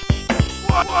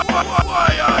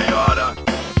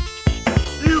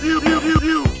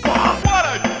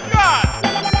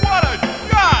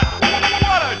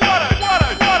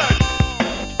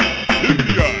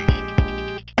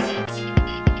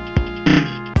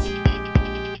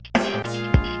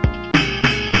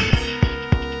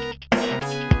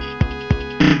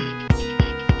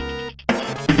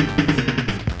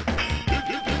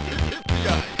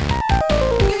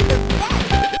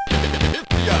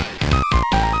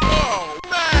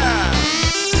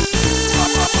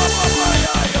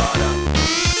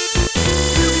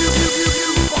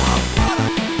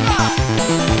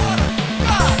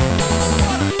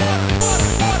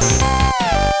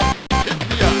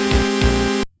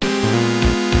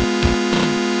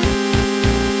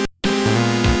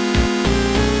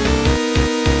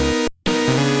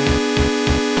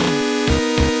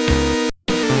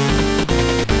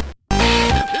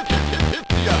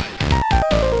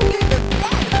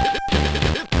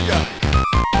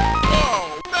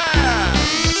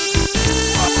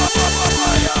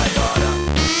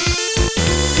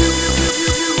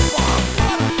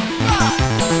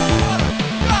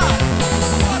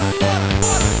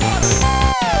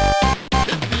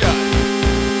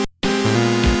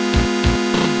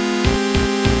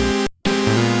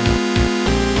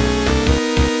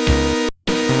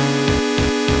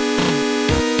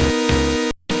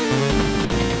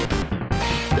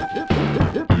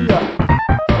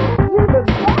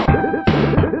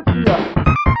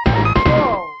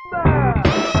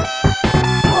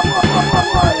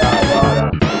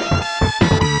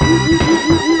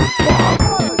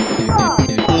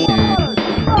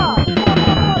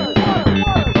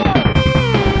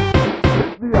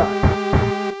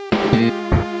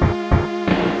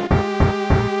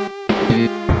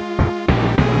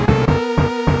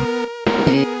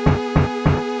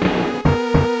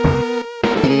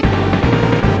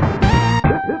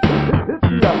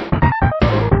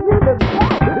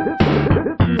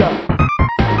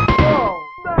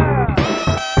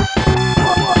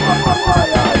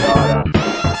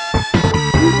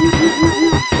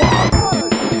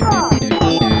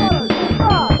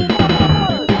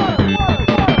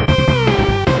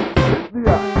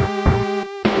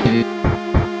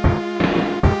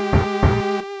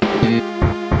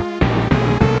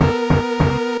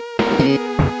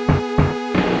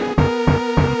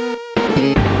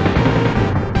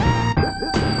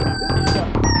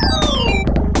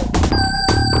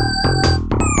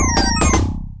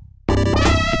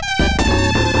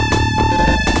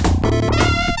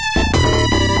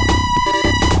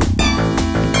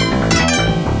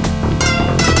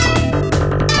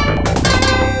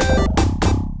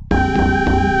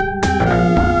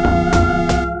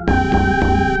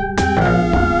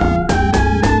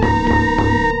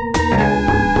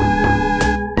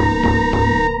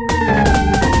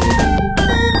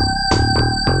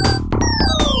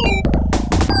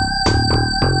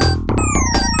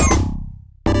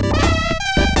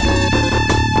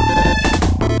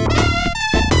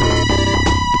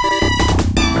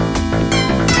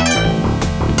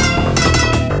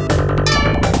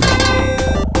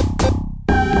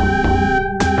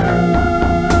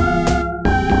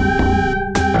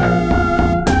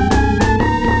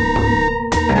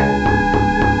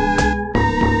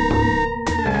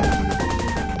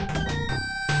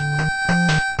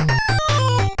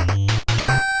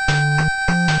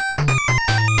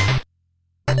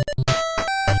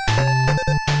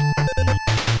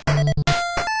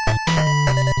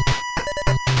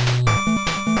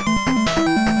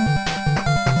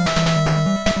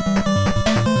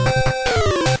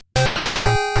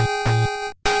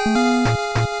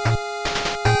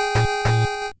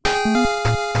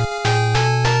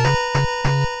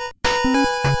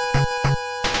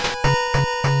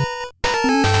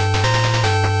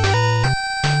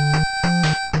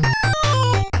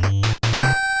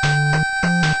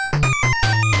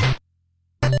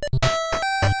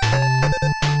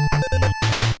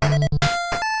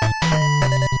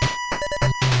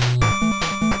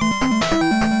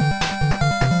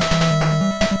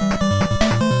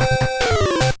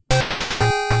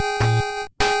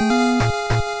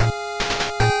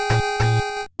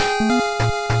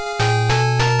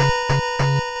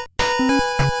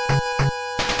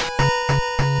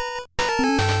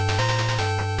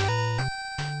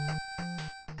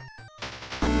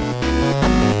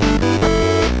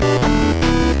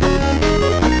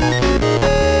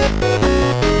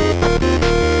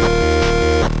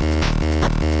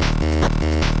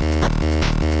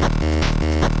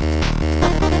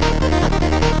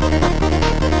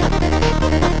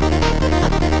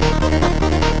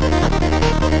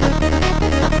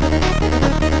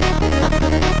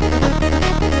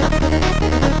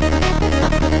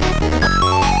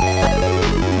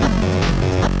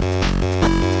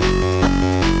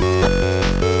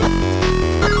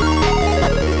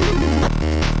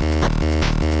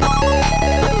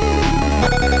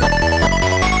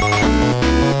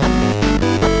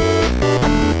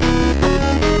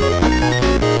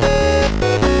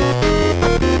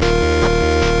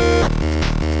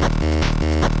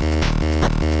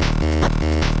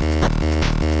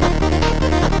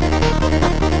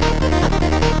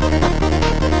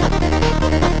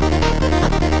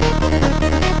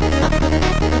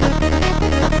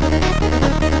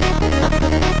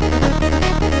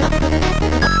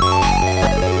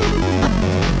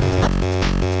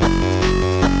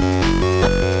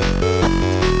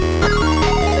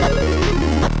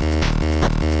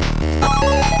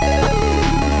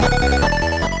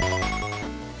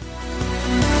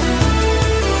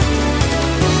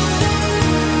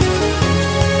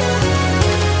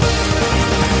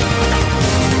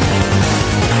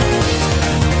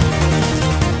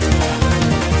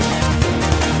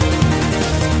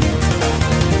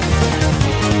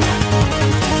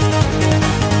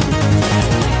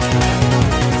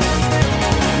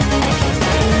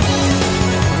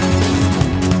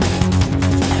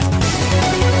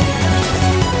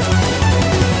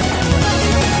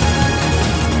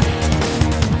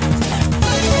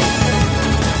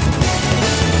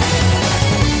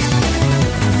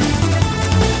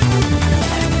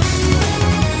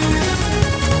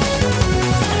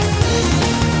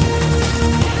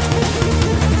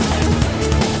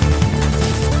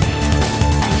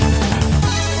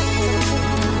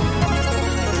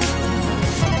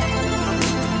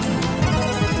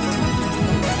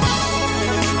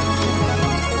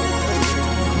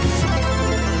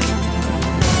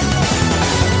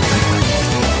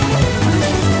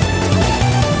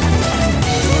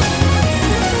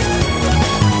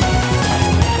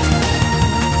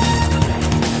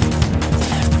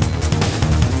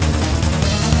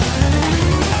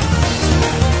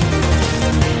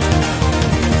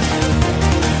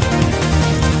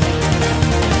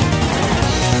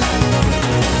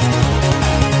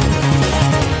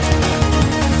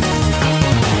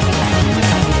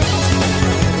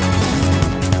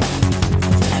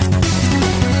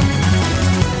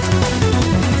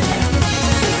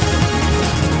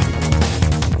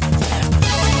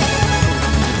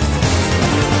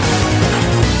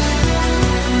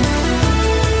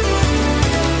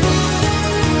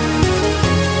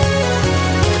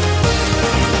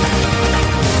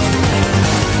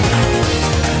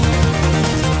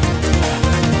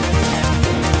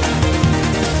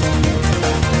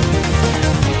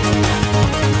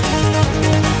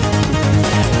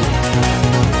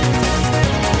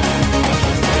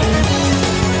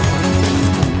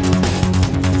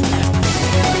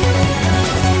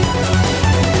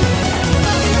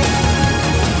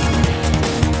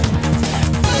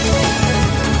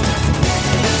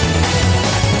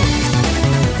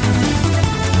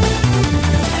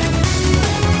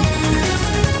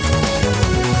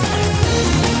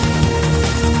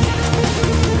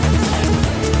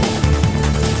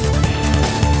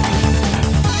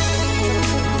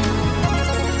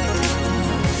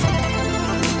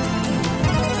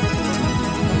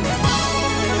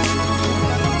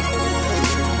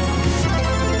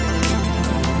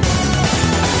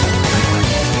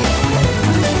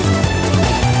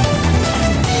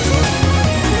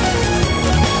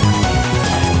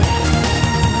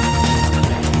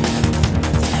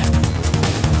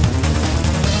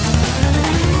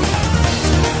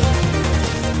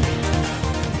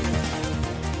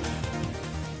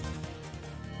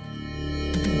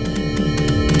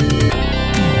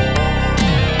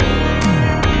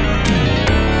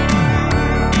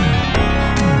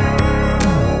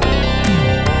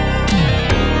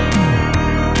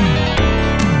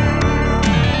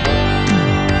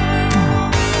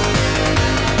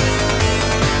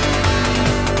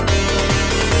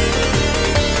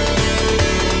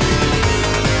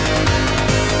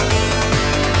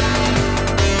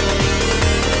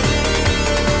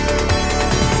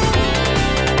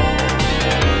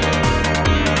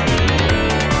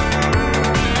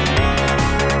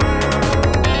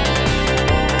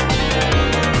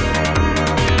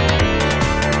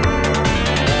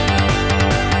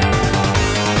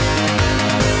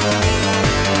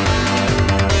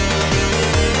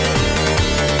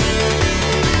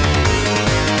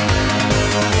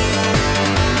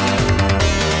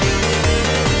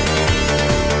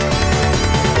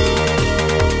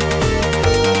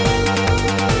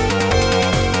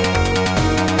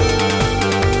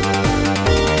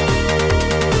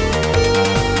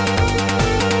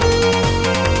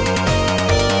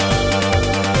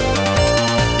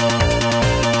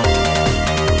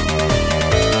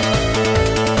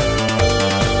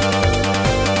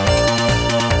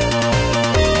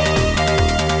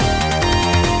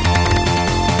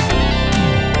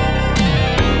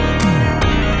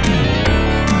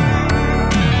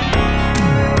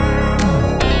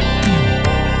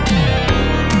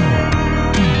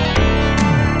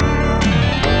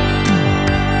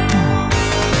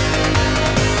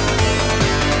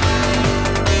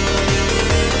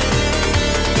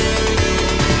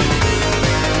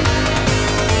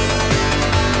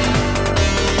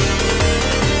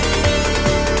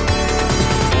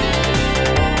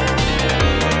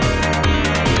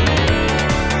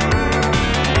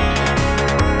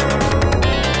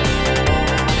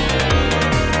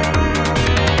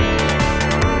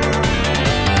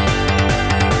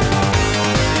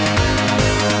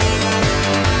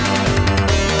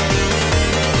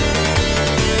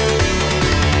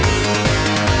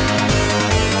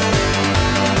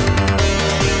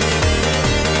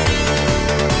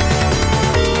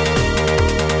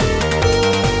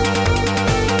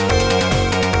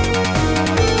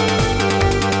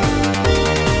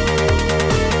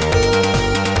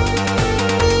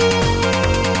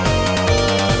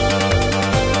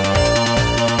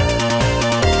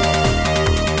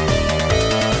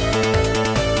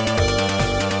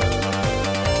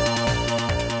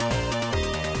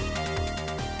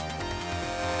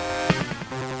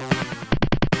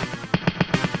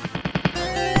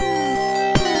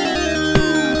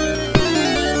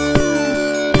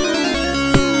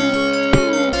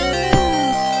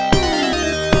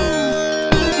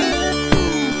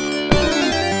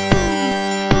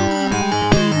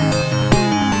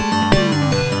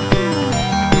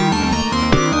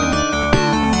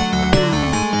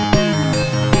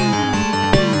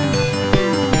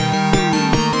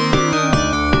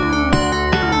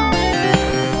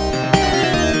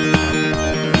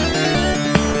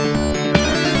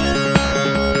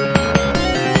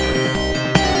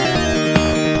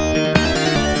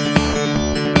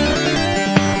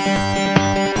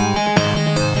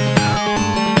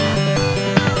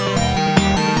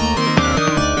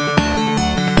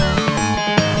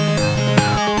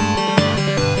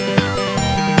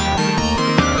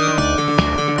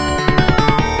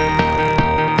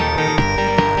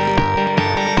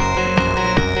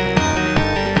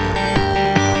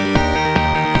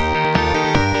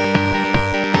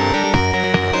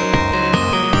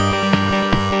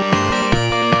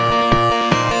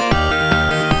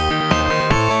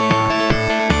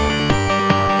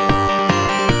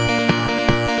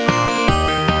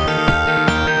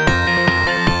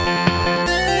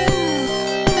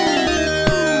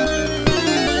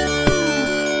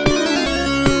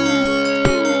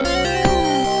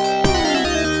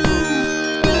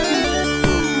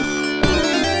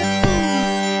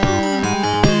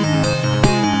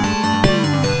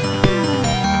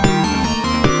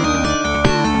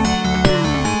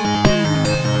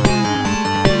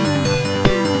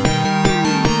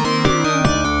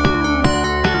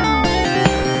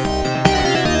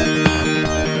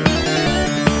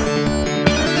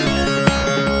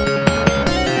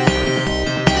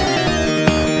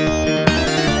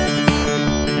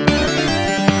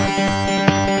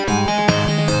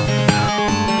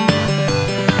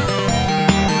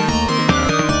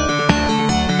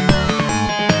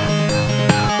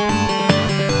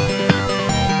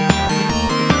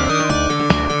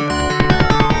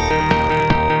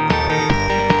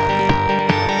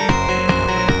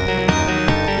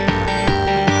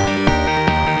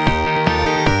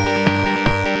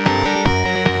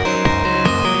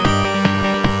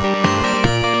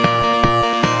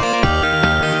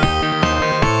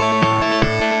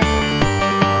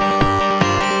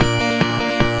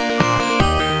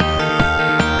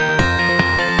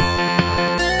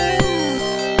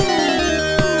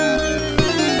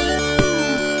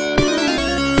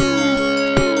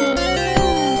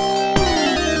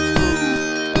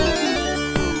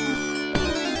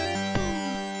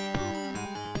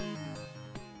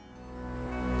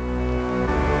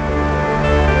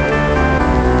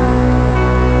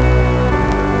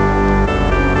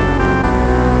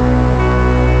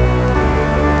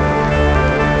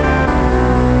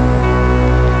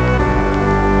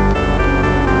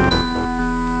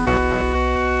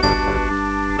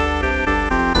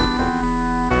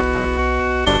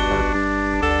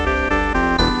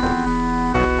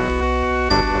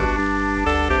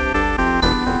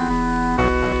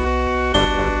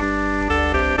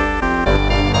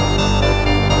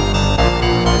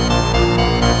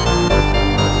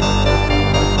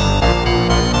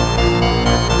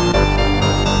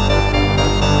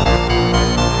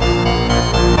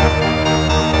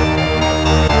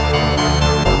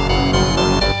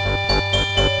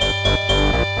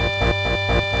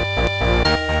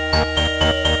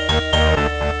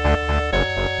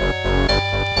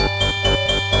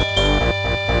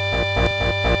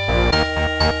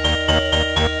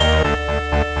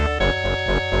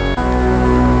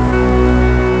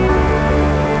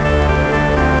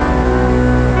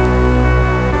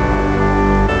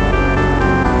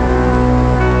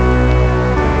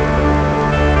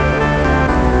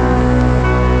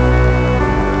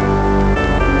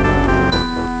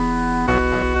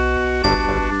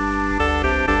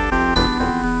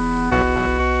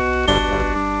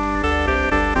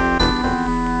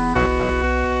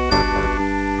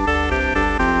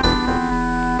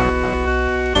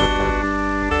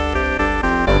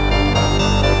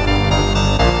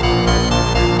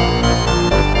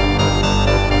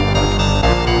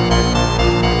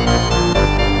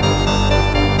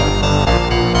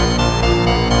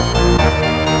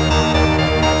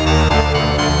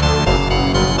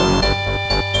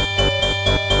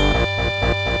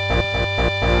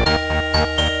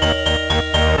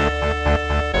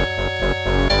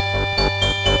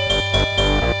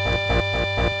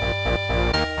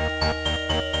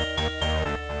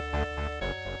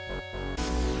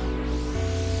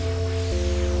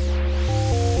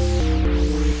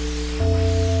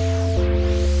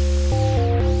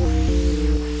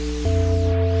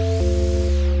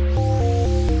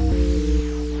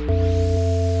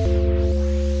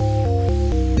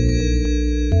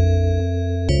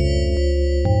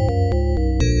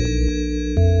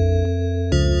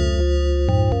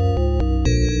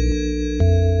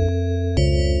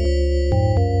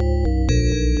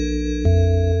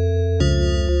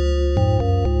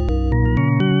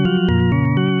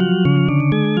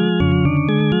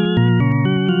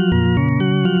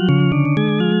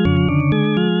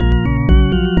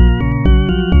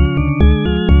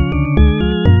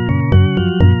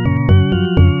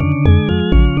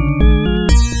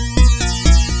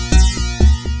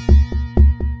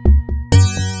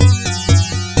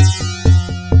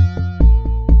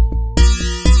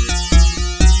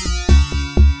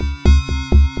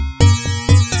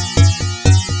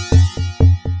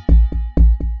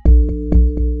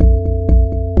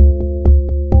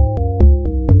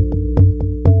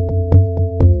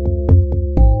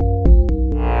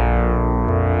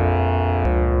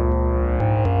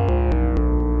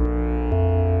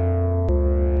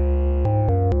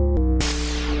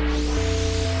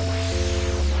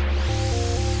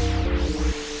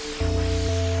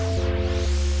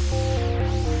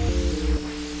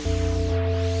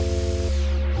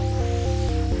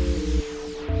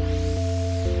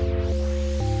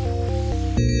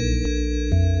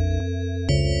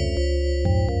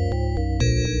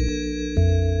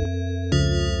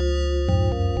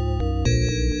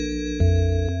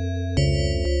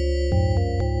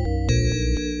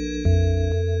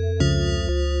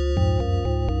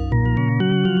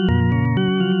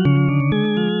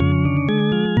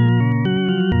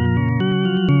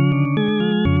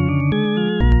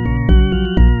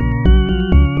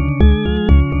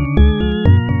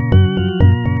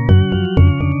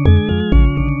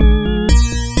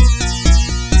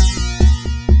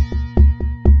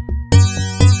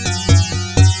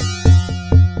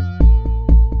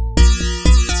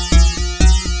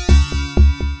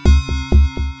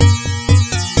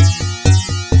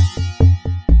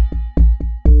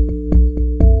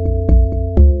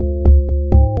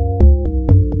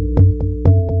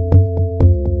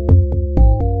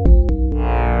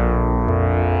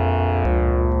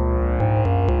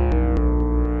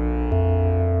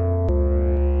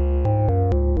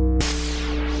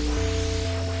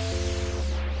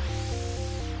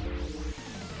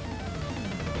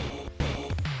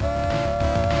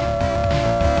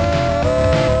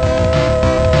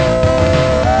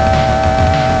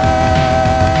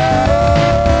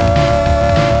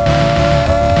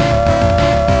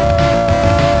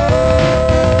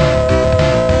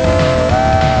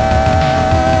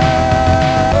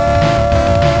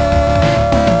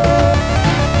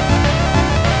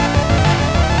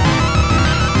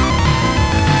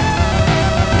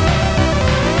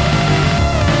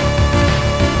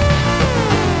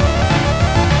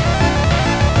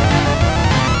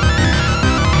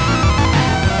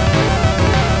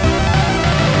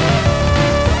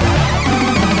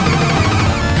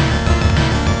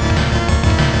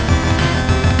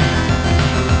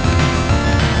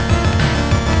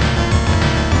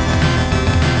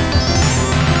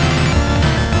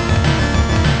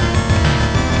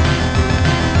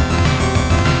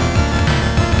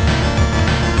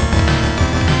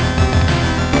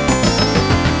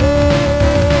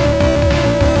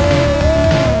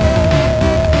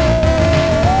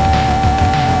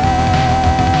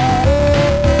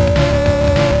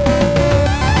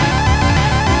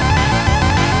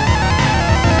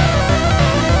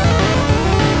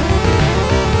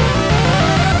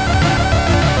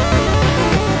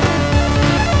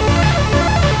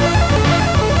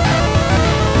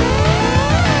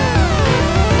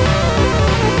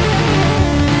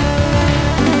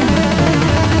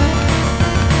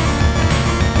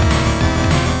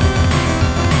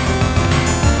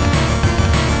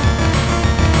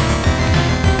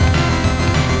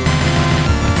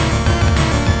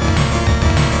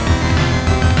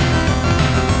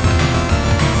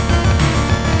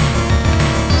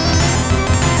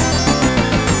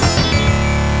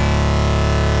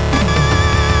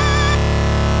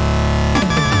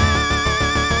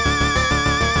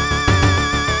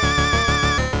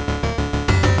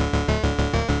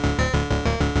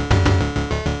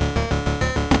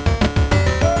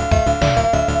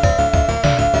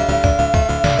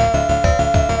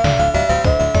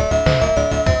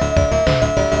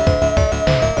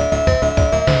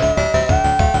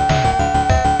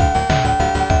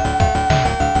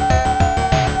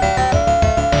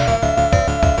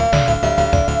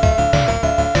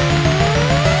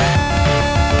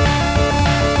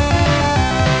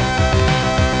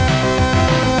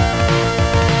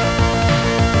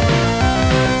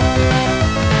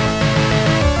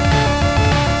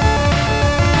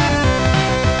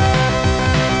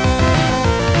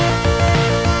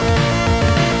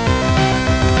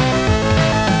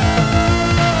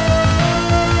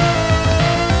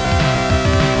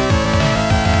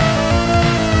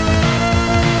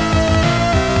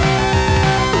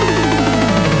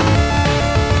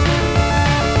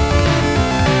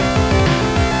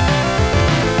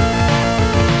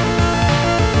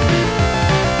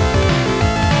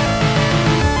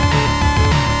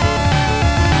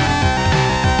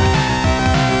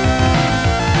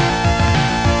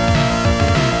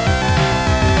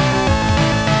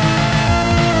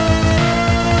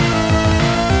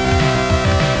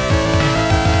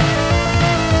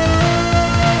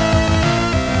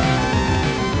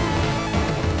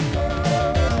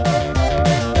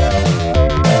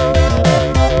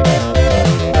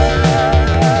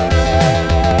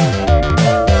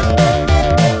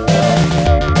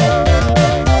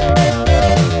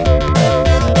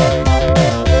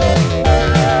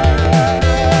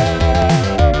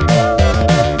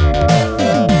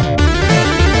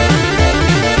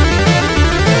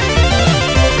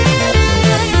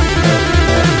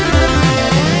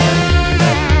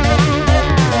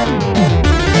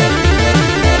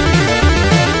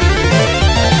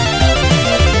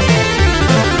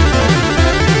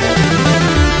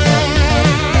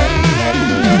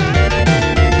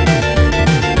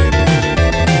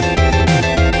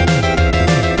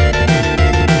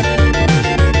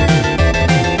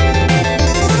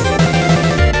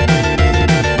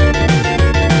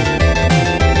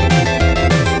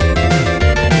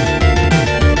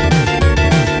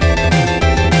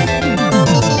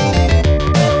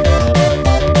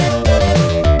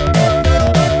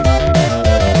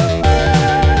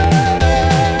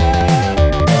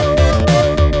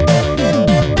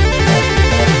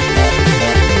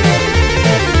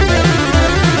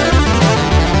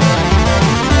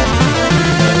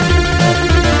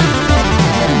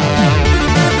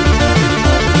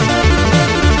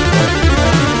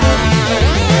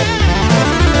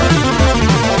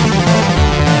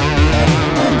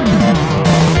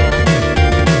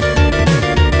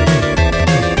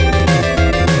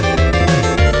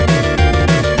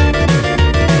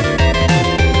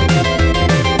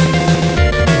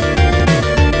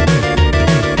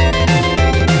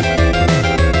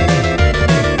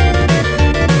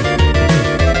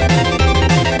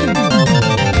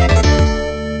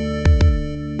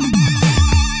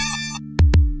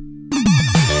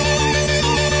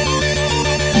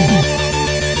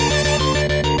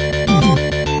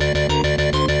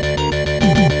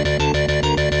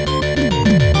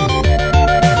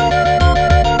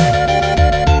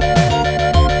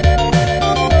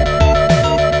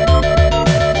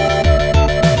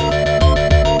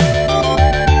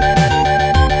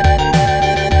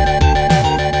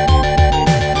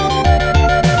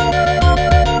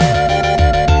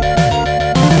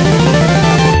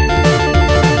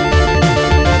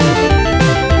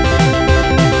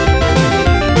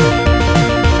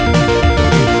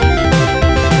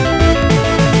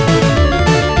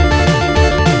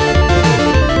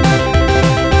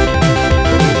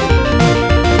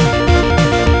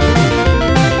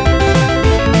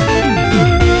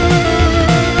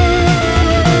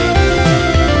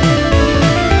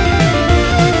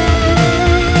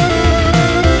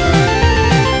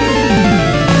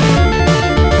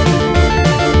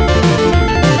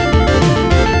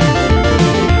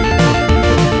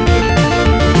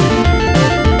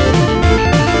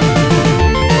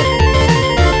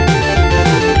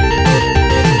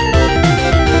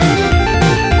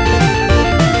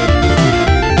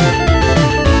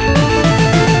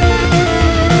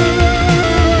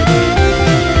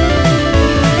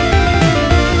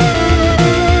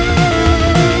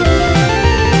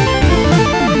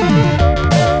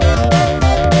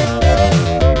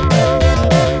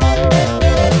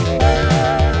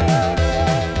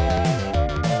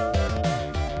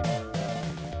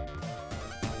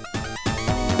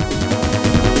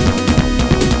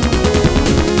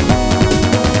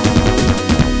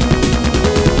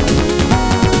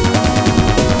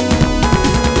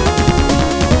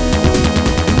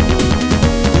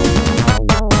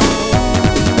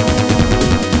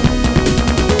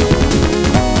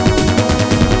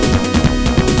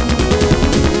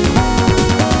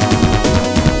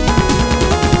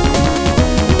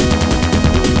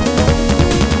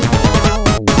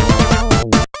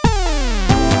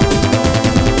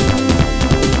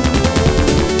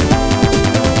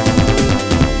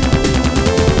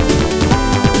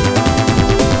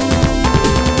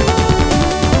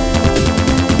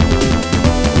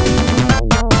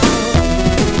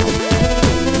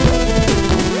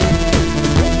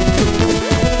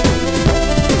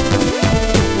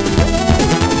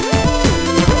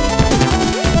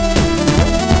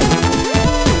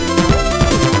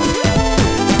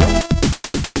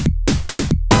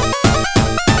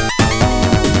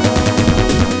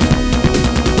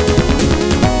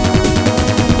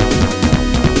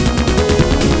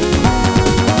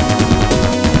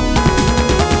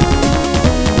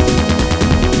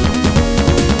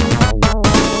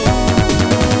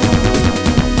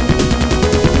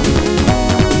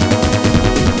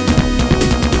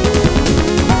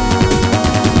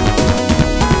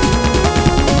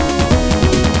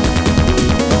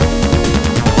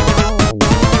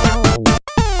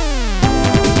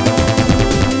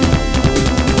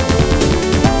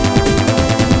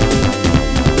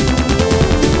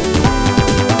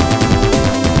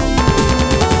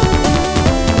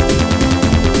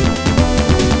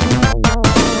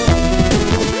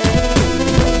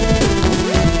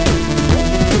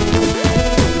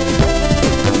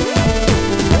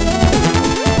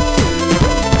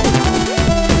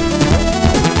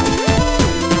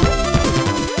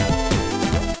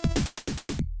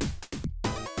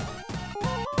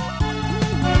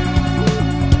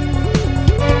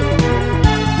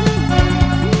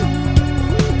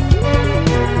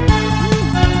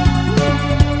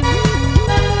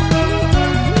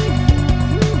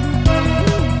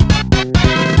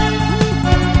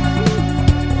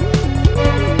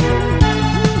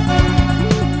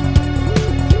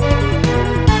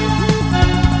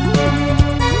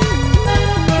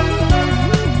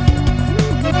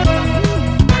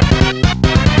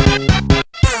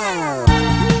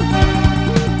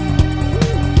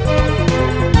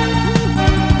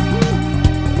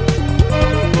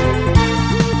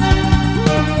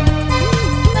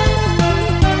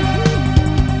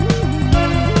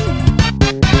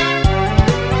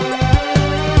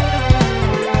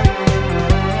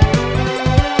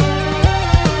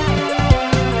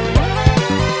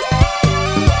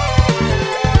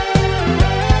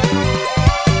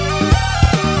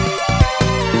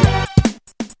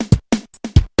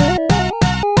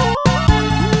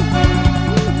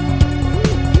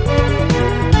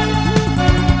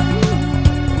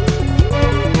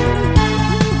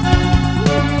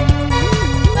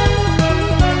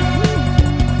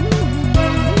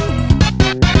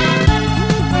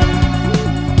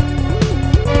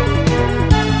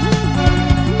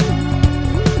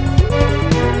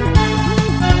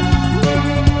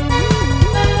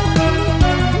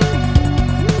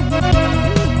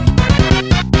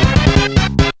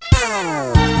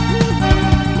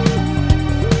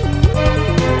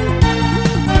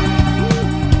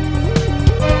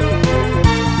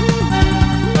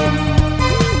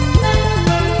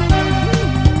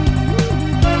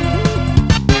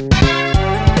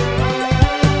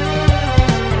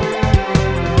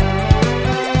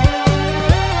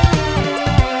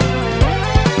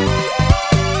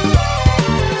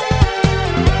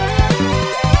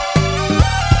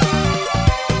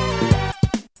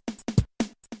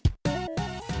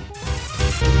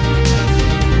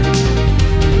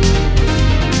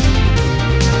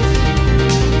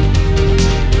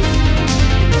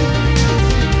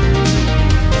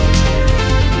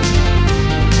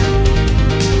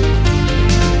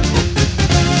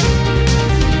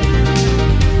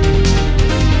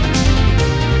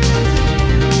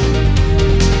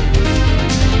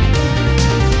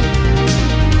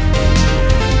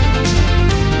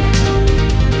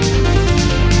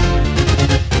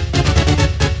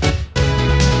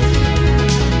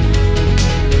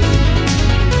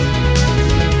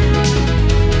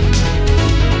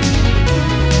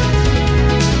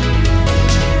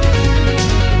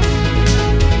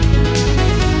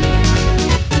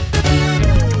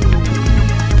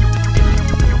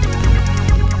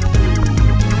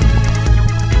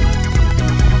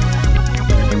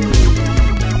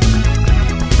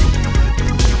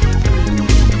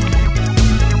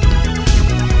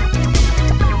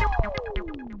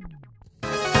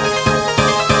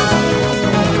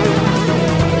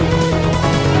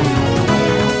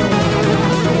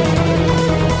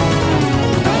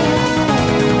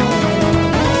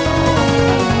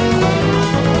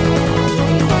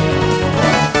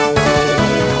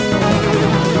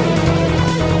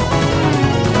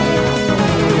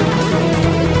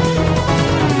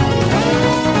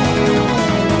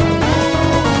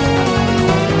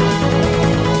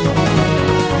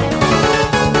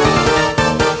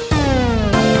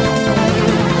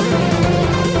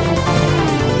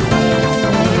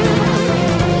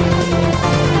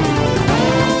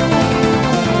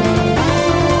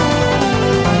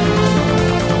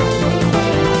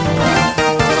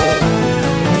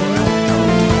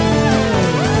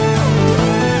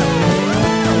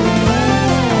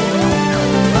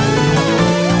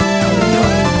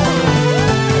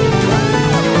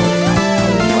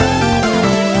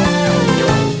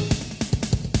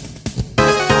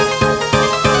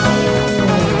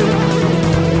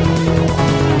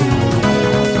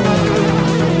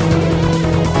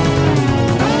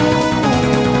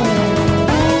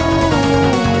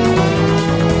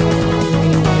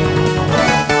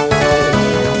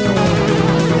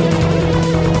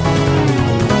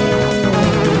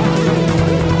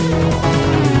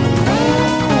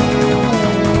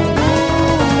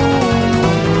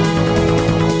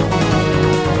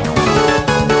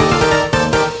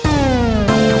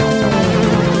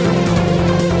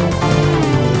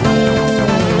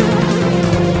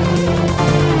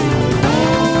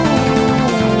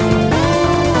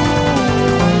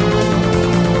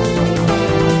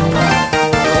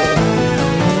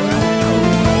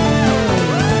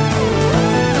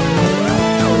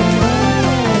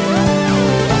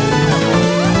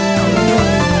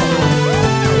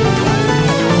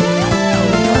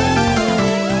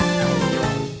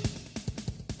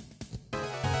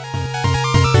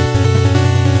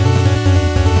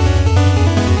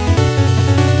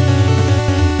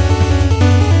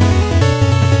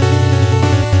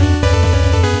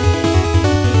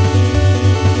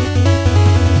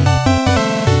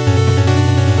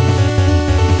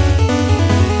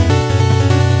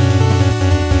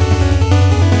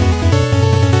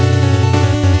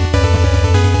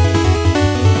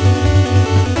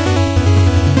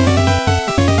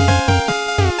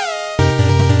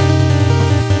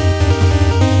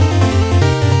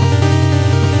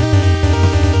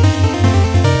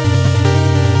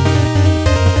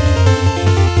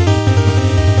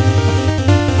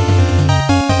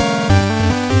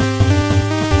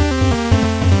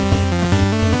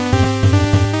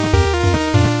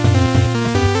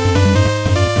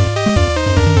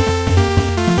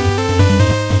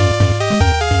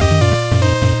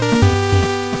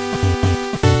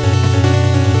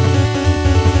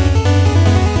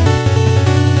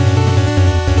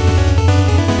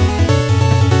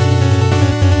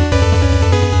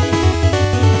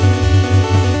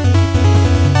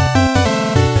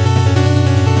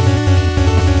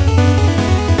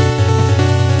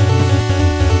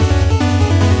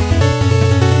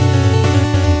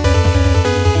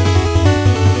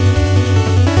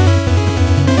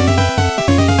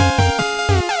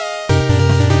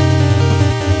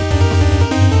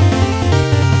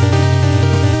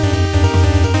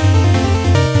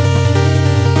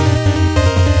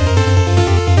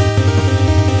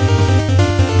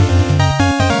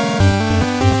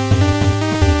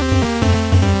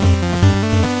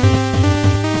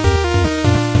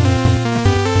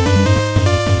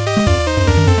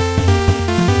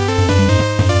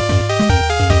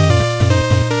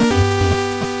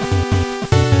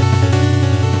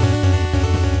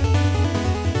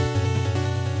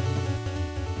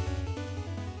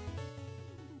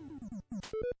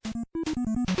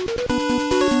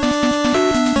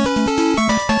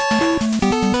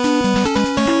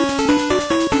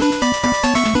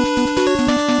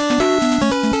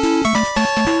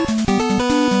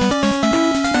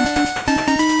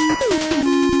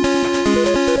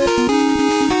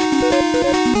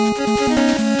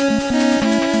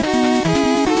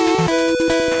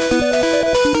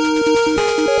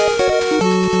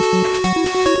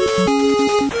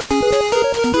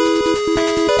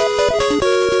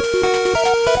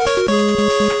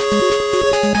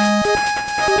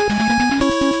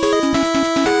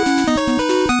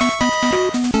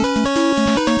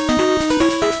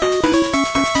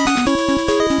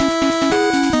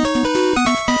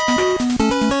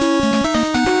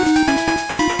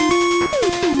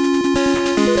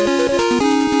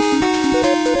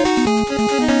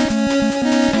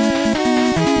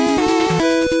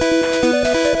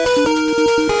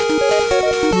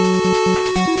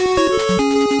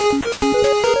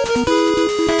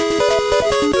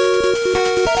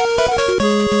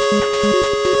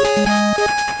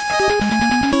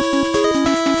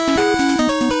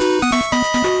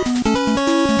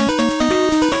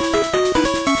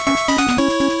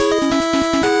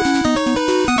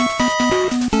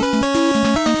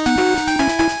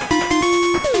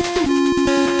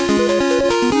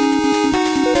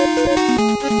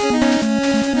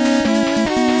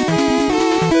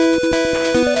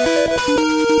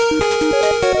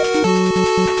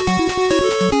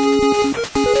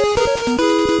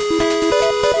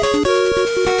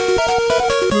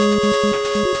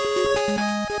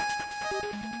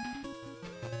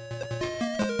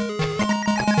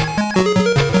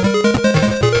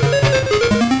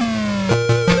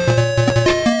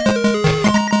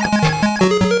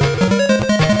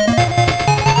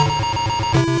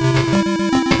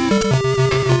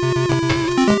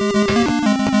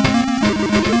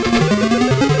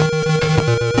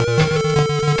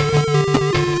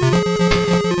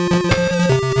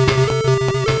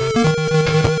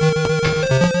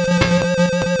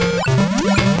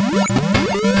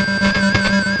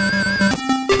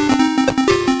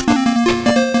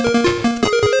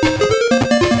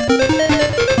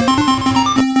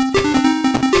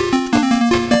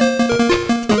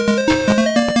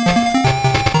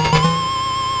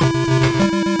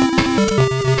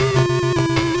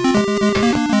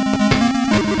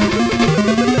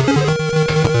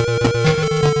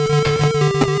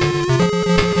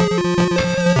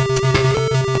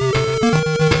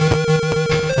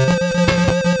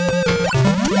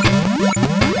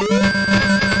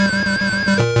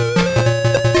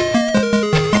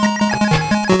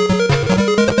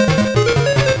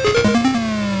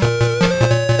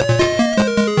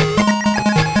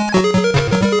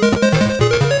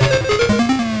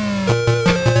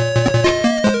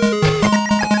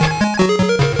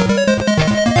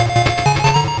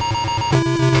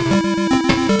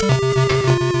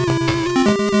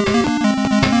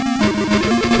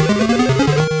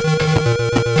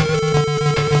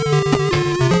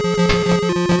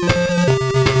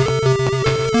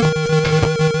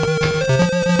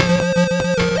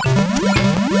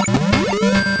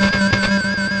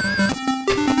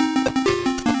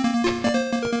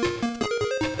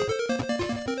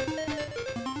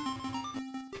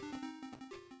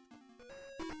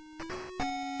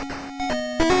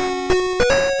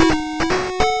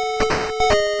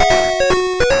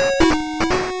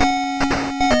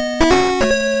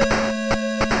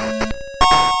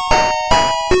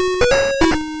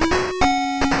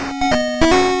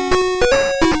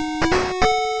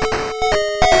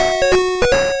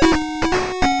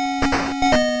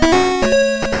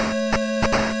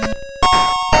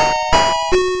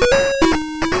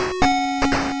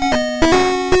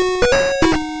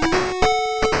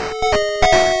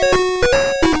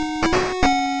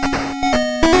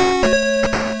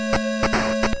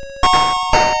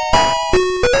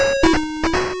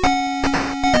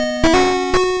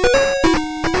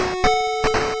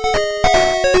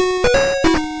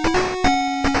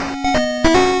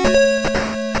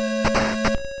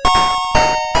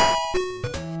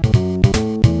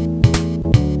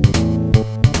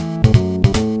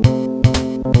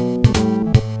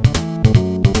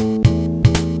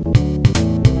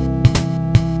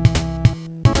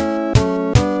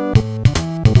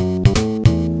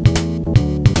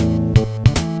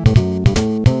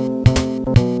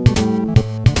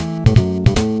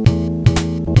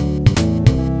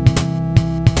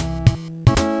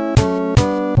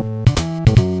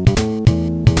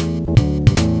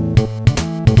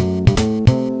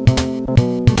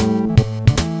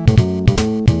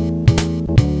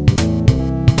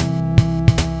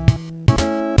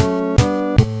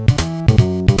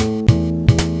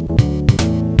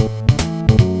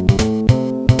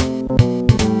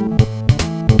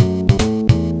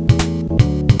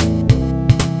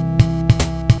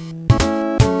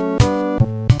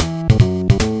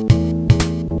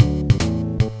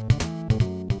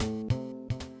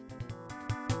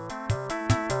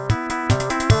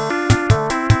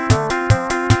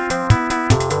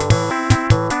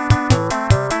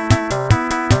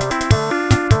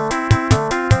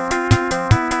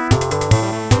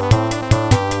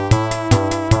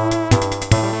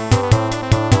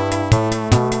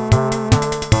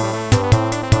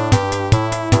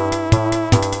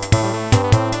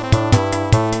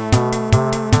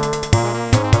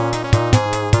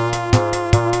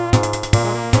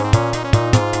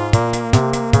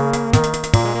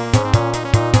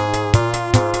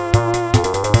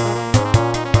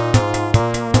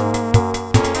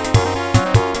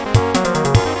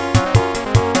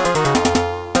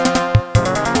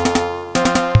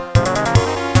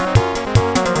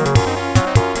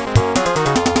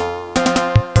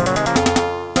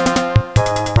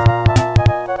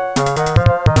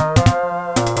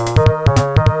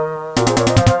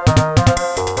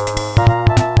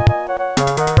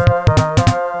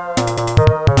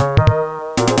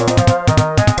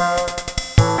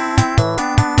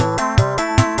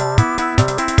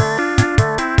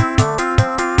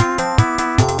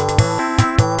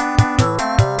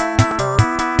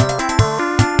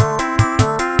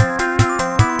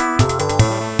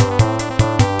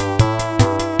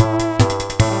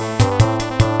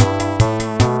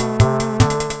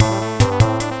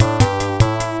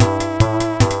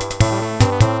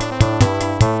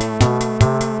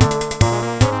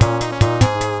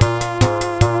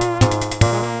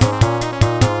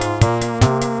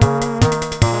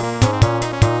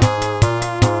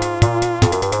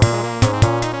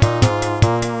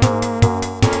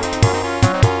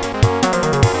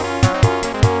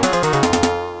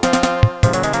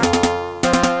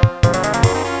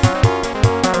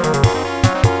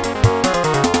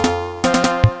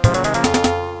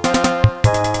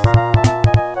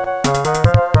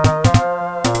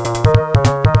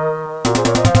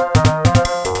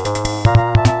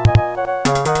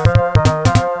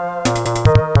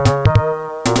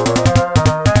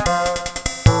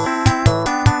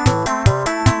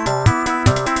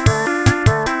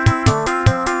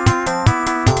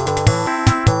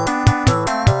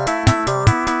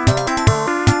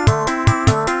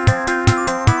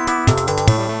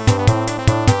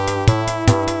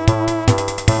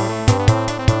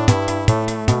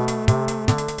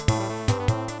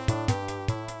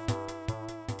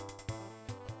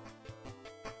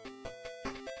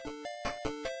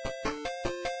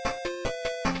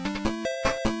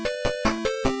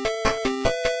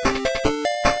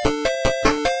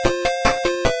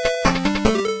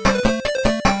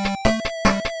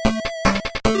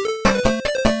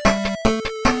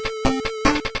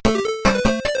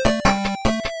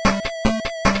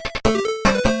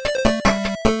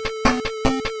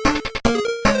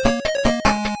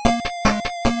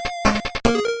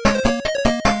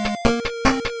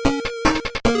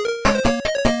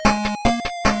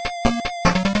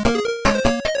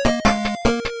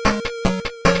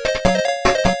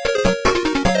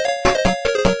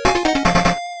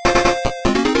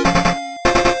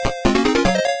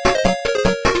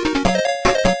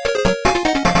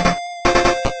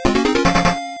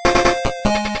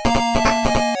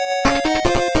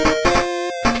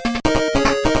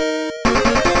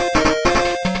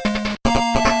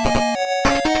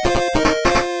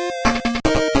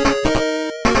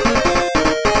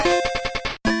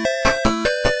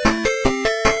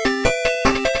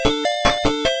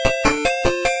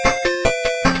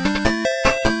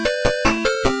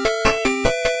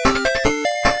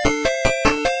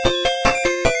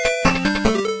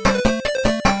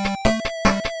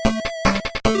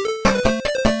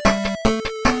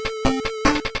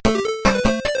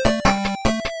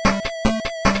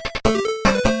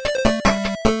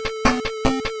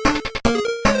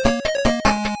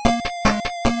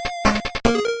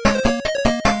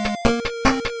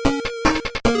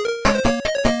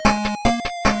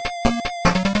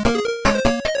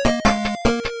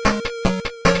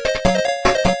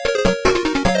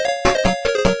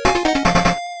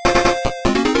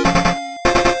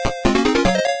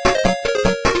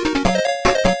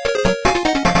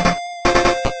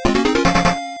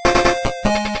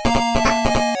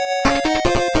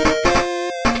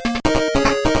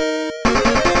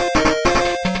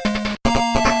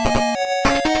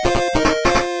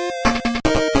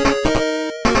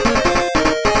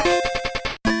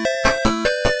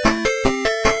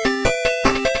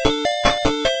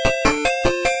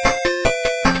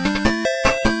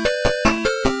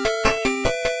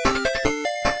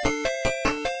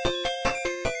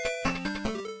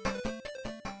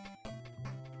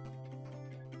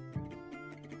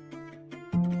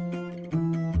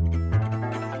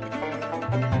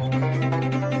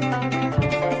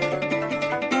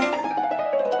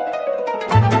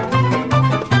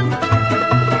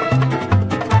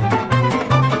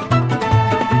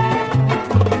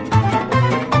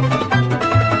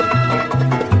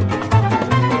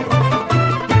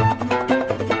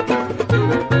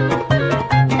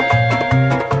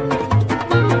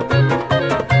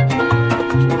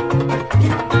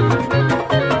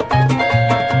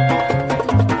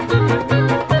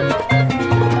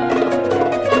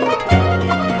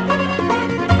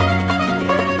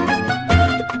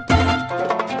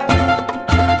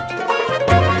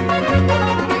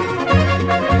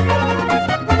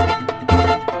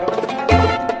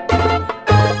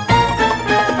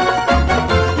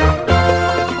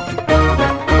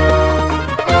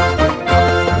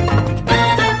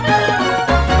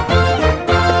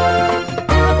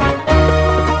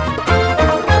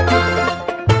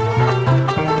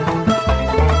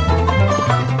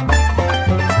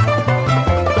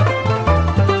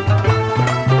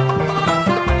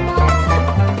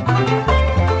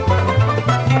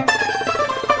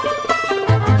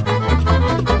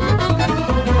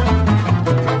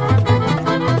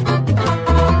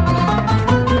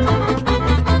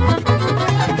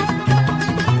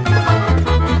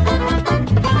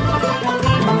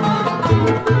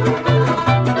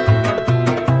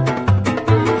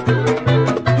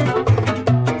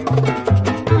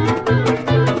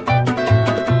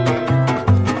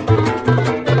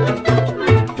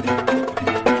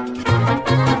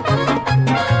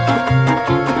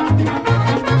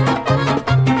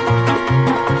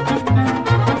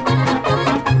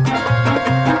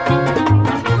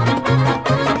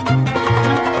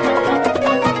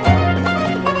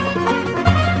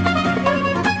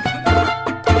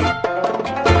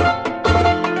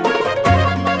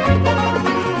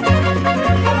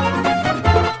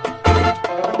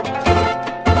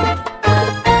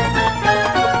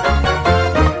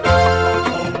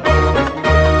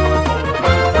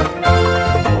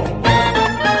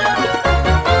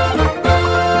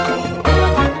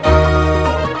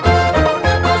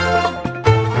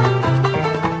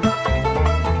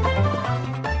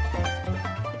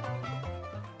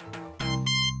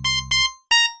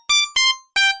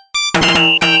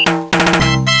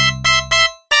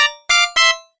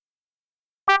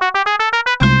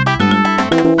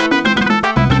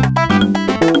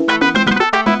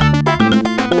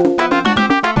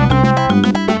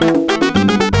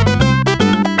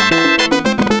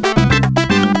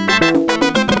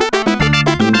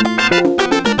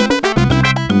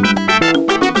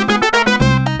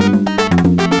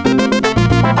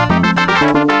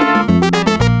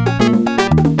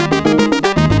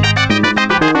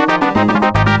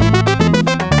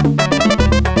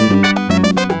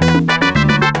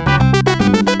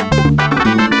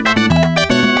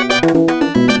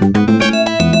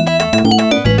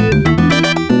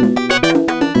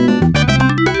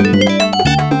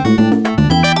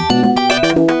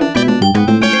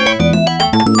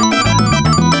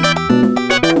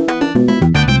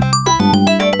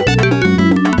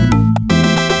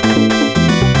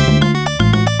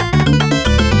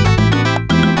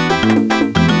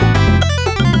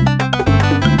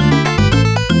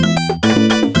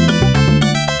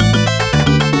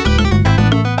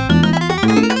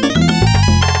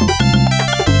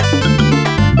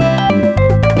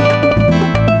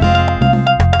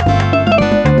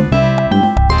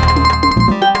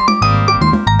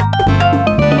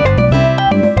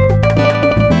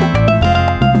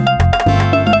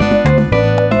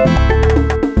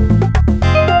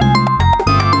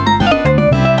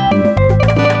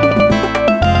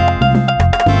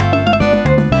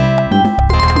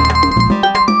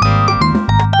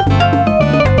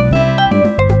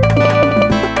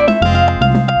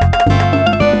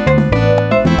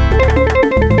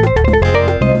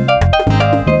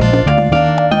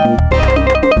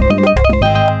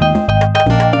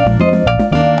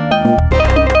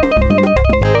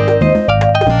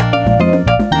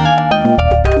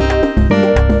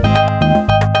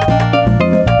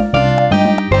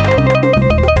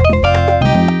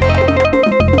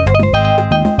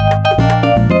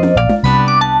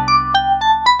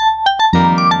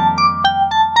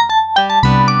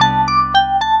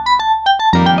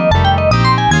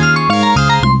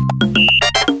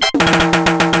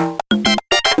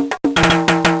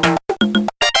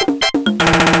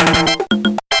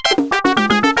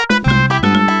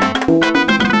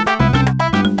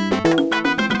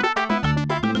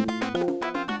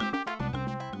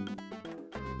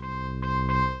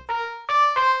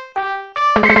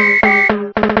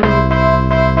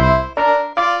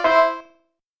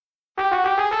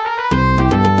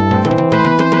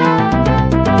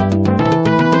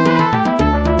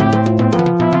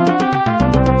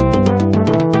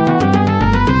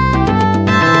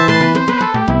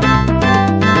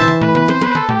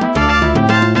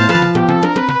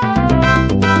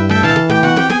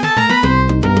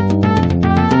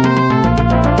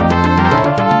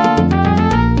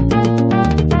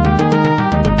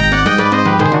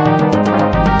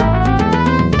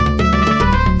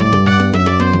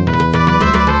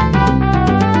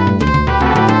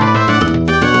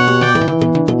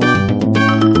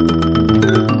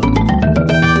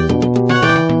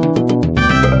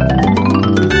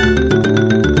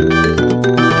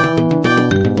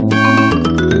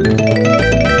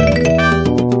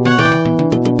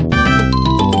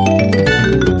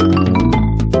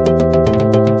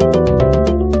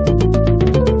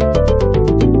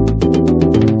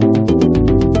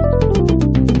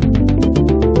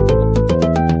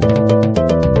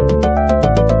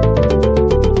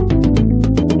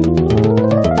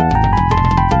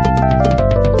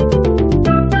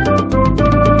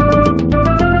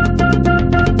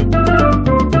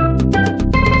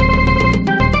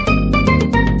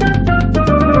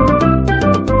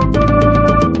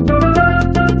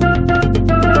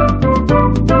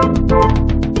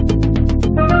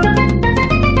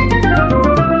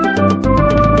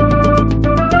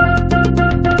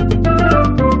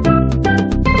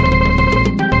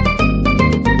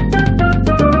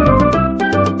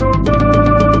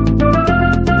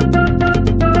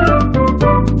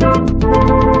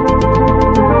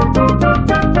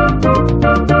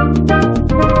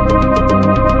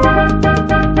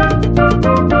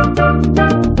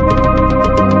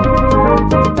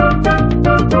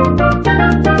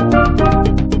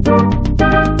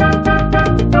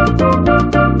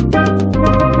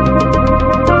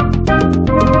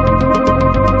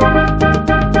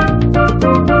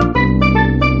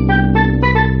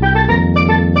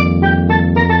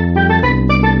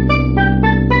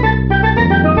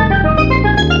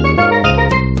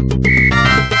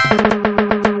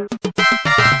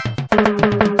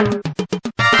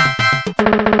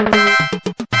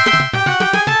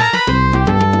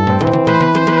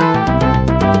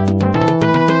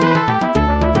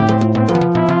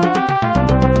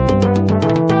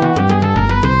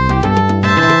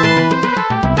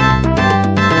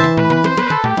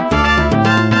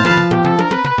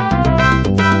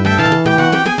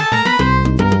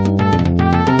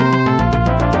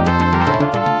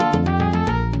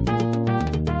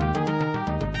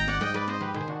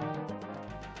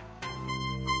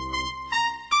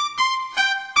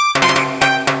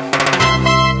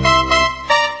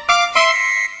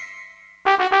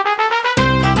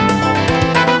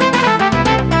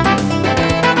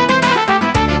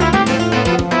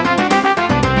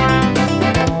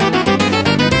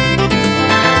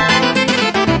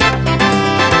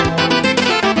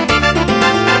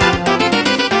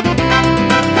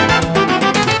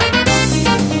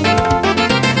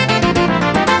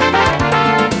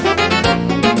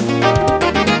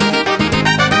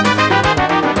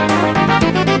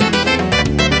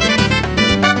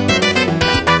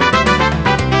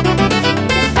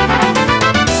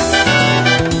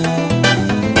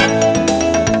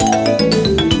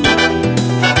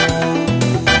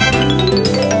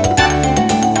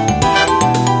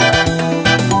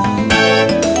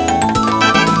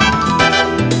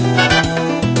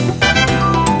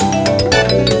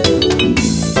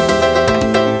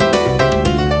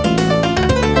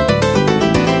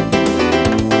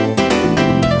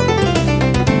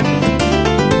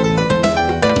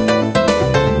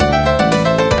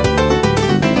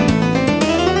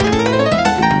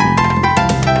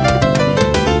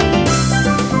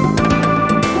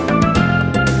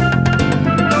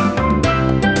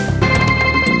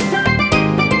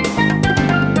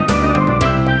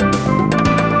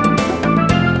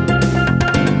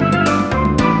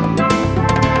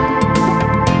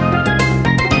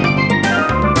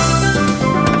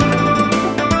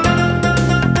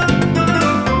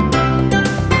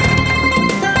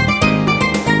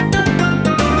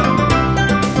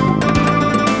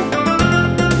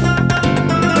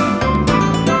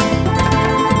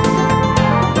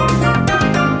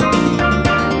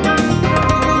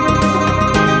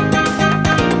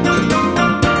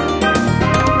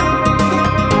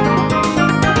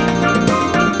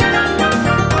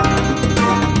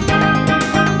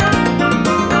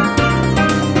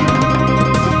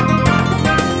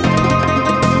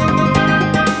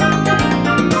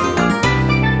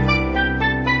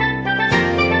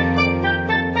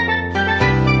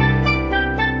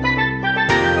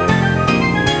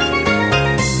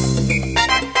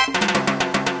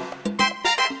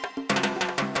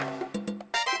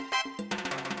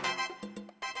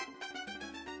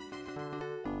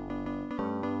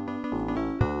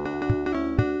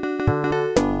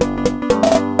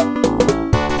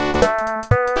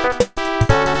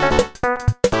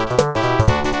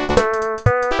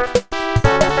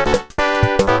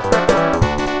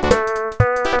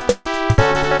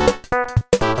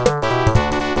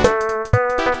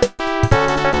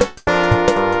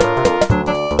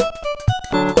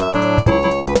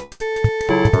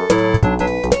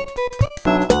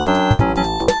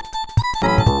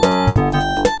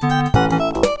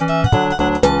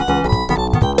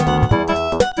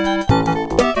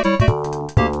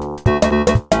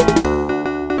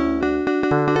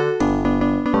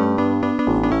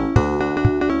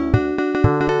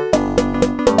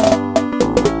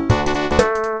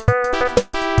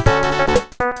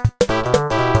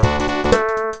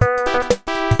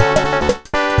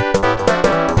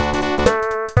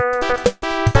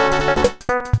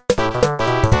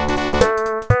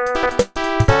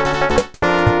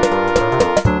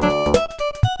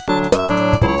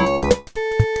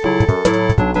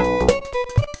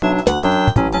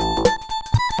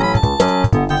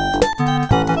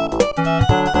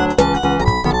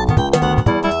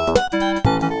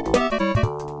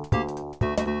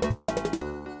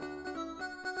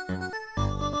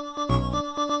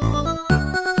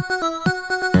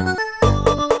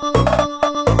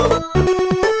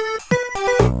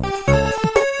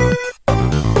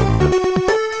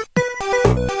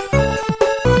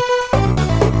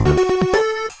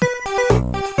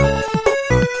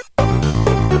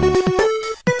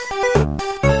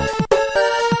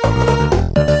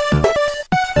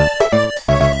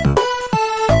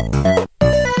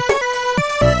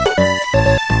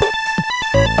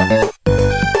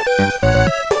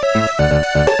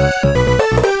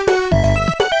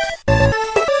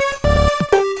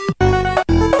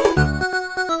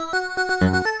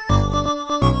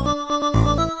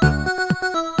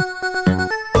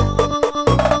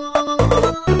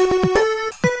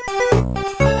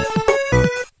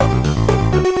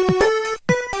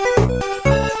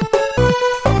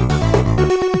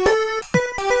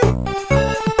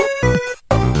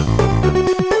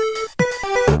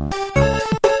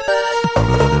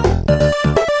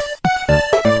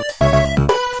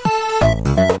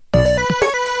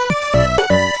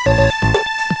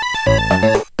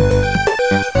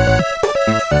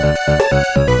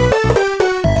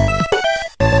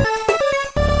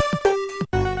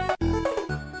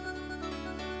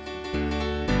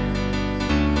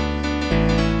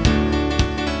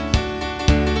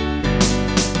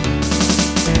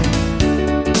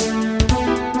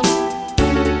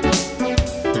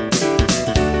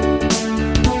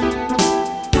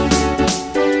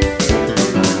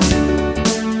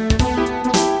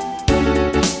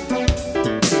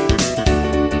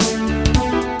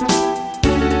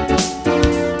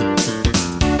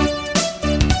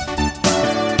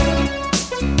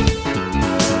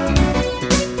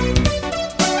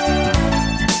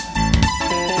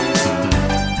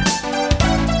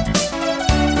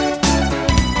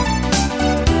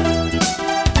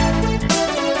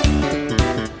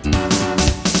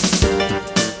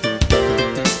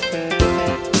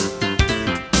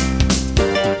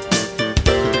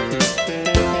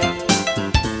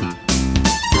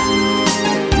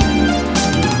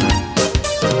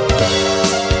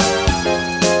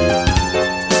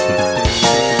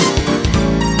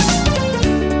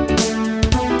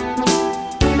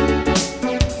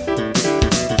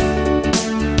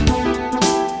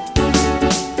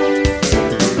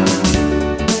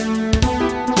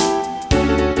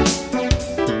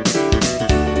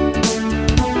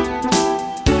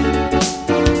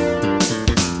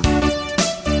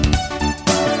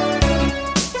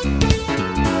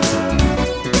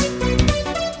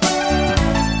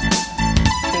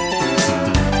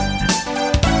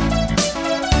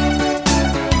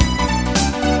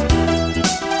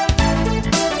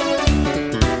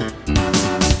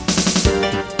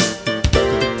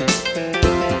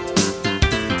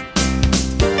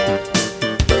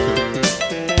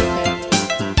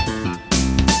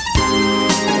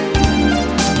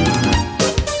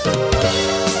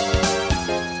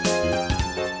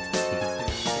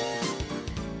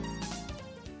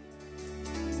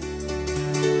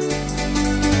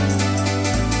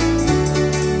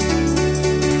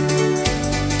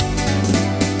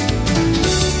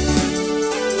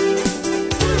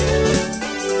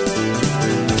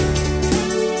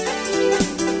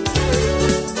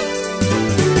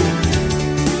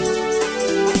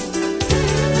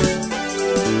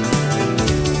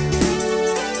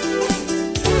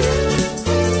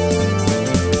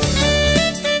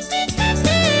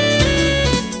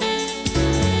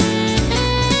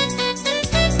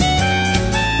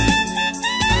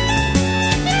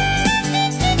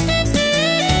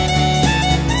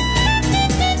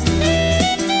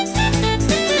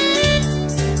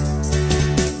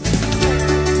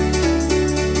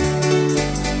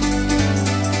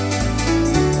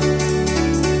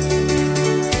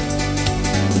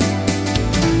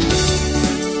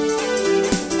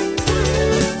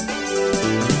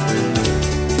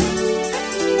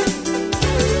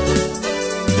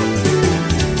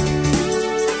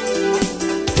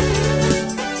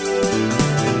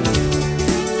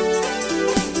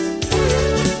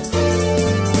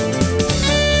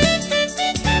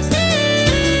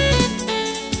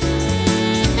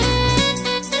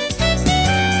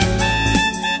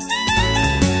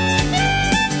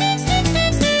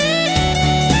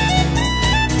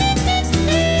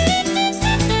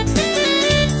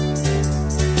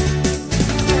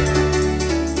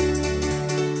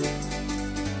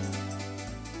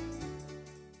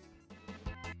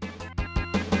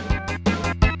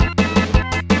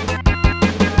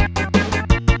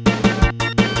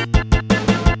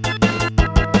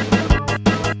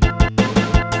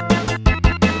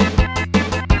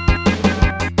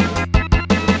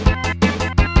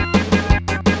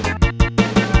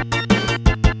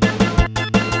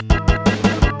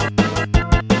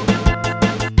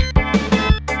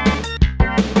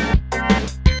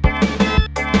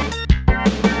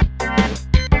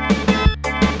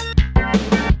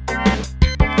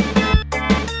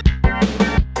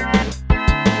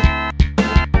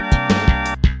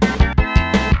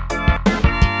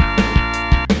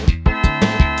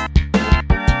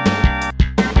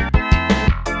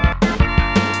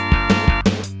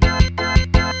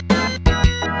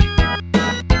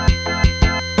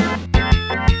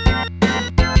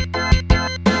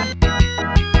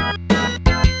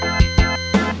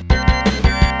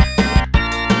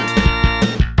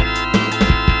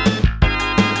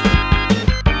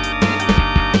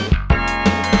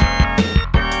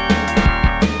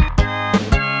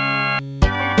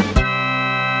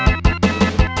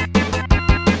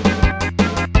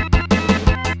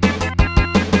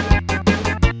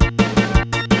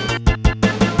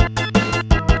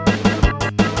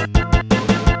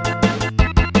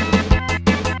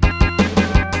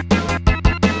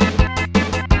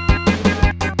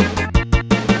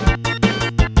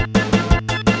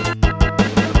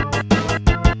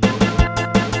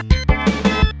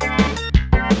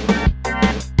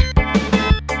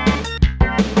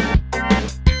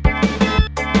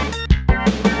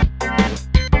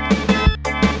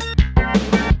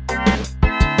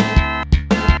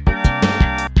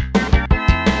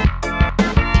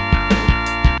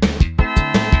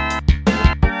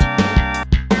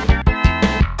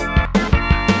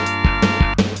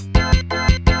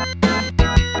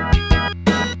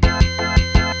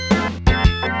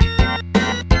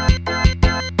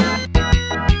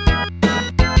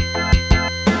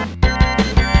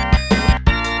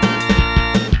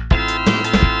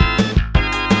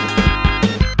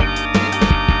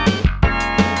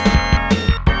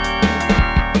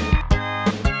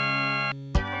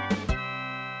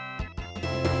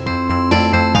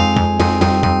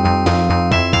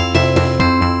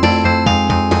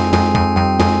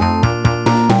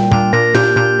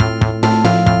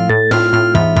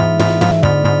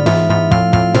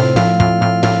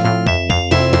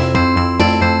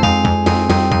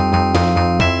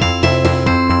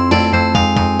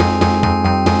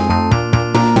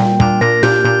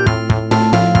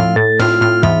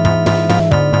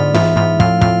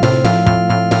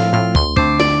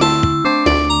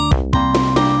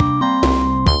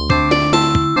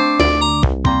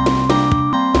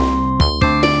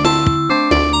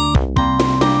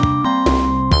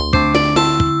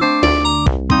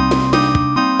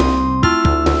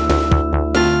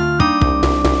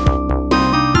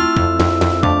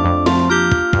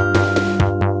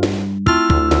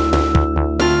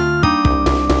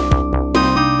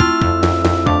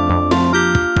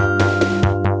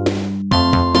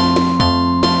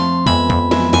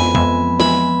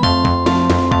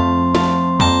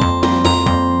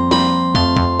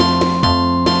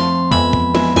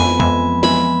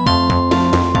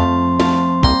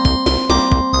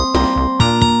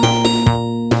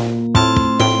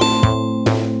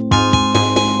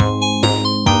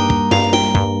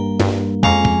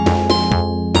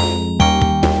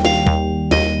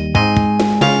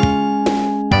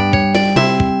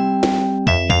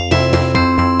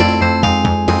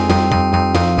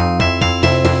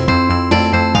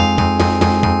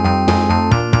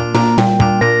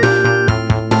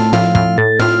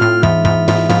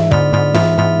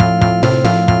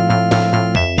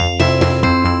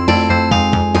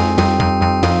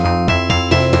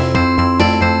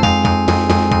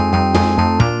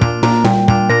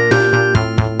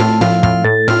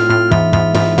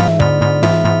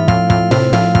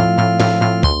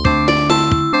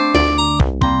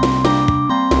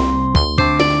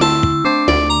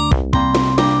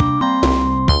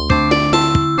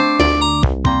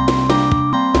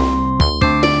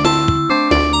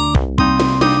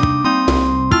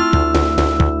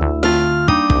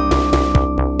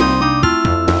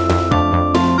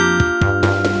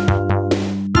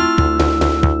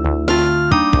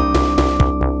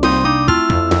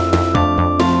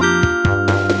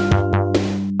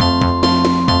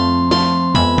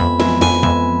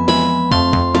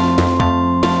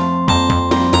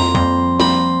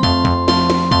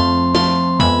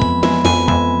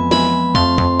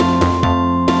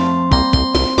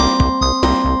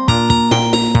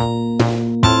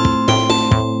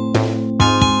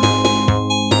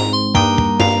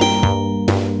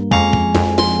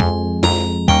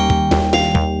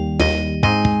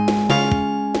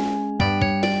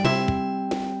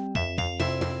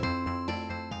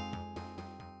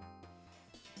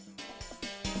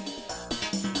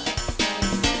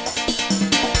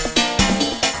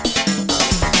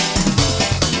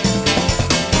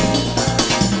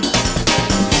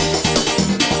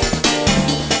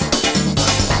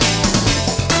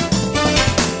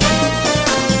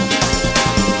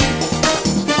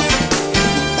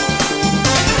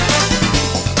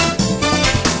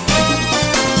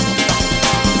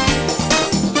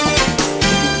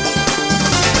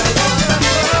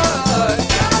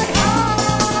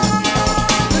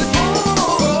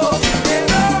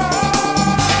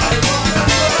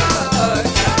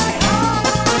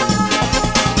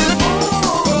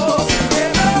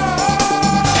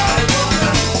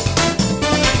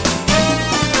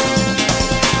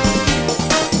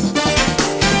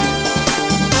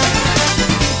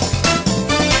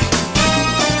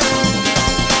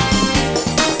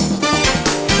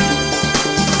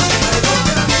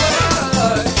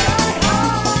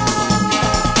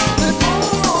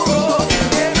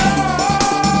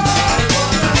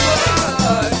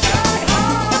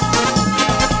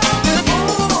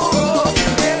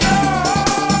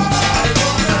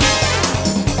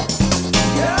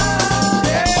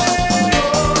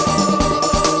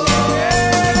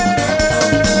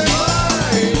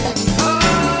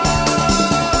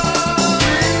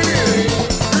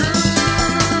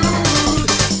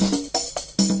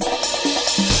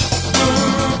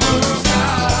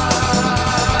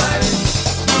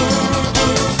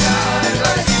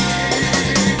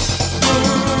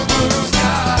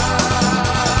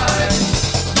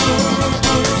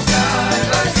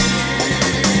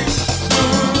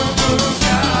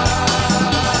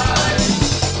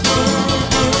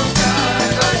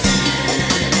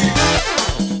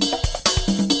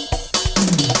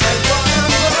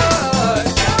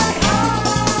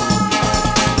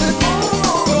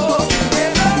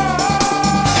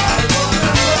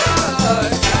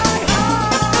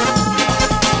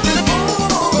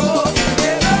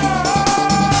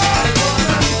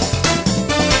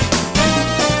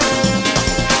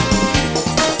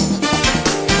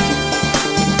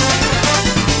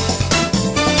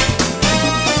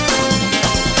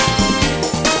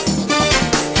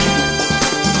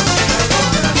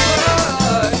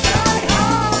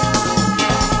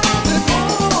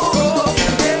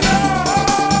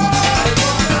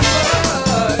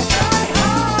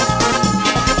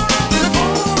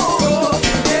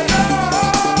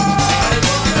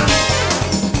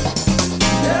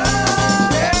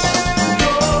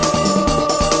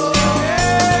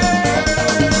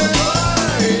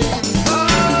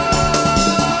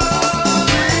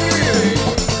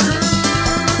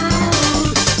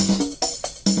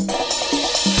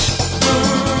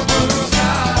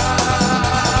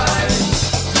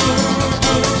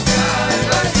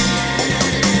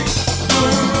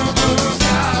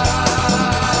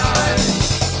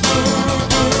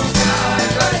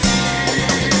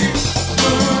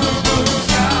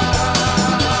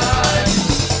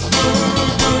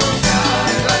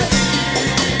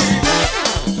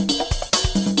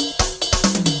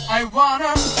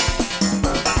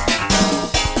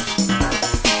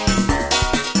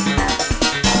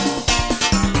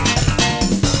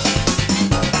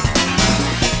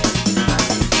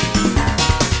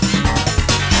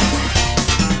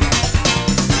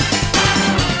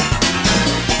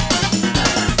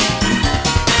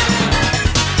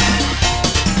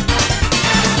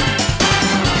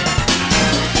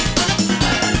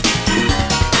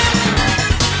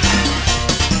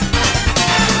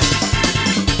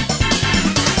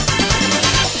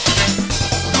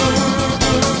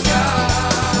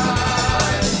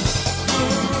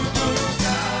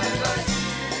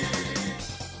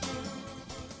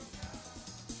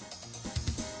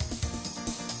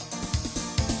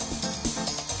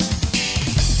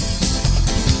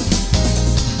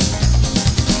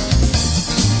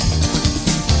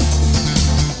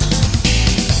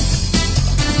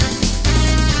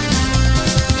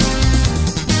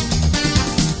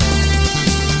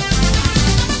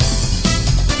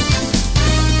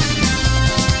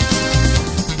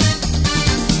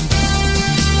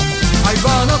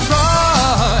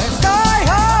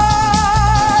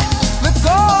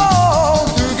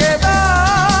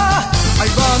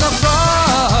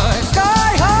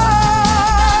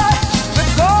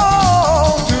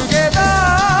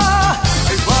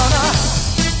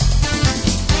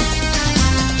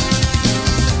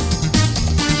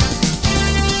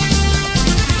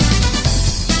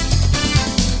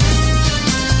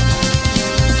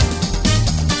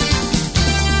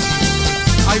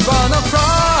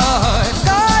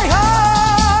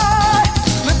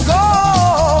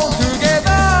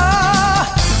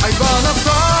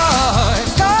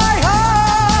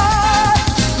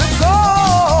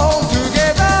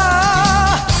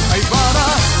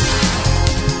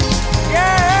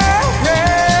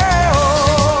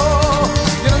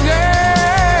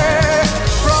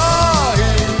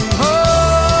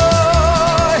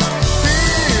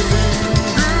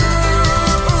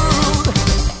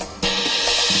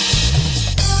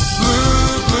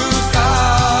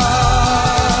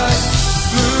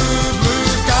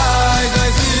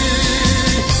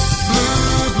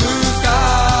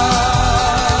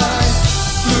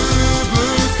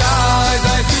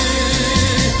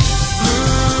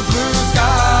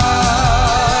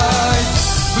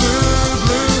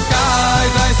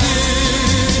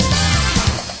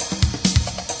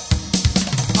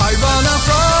 wanna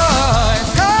fly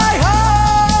sky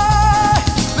high.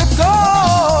 Let's go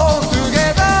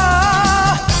together.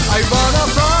 I wanna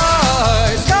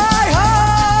fly sky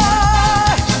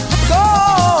high. Let's go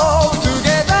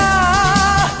together.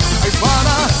 I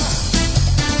wanna.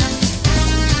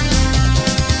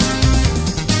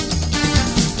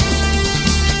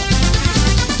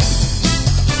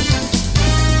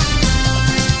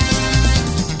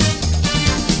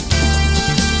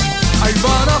 I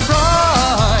wanna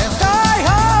fly sky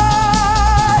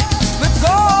high. Let's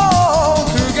go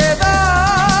together.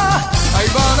 I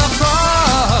wanna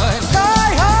fly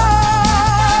sky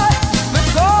high.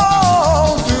 Let's go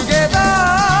together.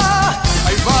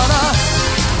 I wanna.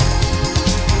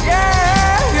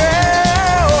 Yeah,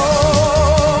 yeah,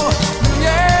 oh,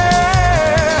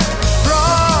 yeah.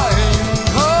 Flying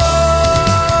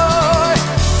high,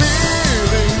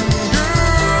 feeling good.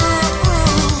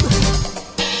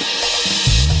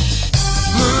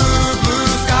 Blue, blue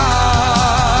skies,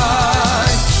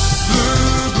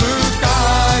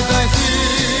 I see.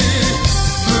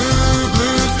 Blue,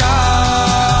 blue skies,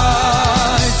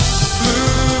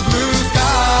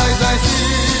 I see.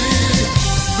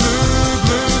 Blue,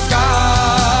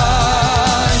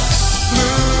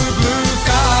 blue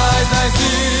skies, I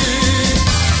see.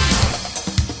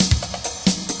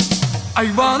 I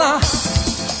wanna.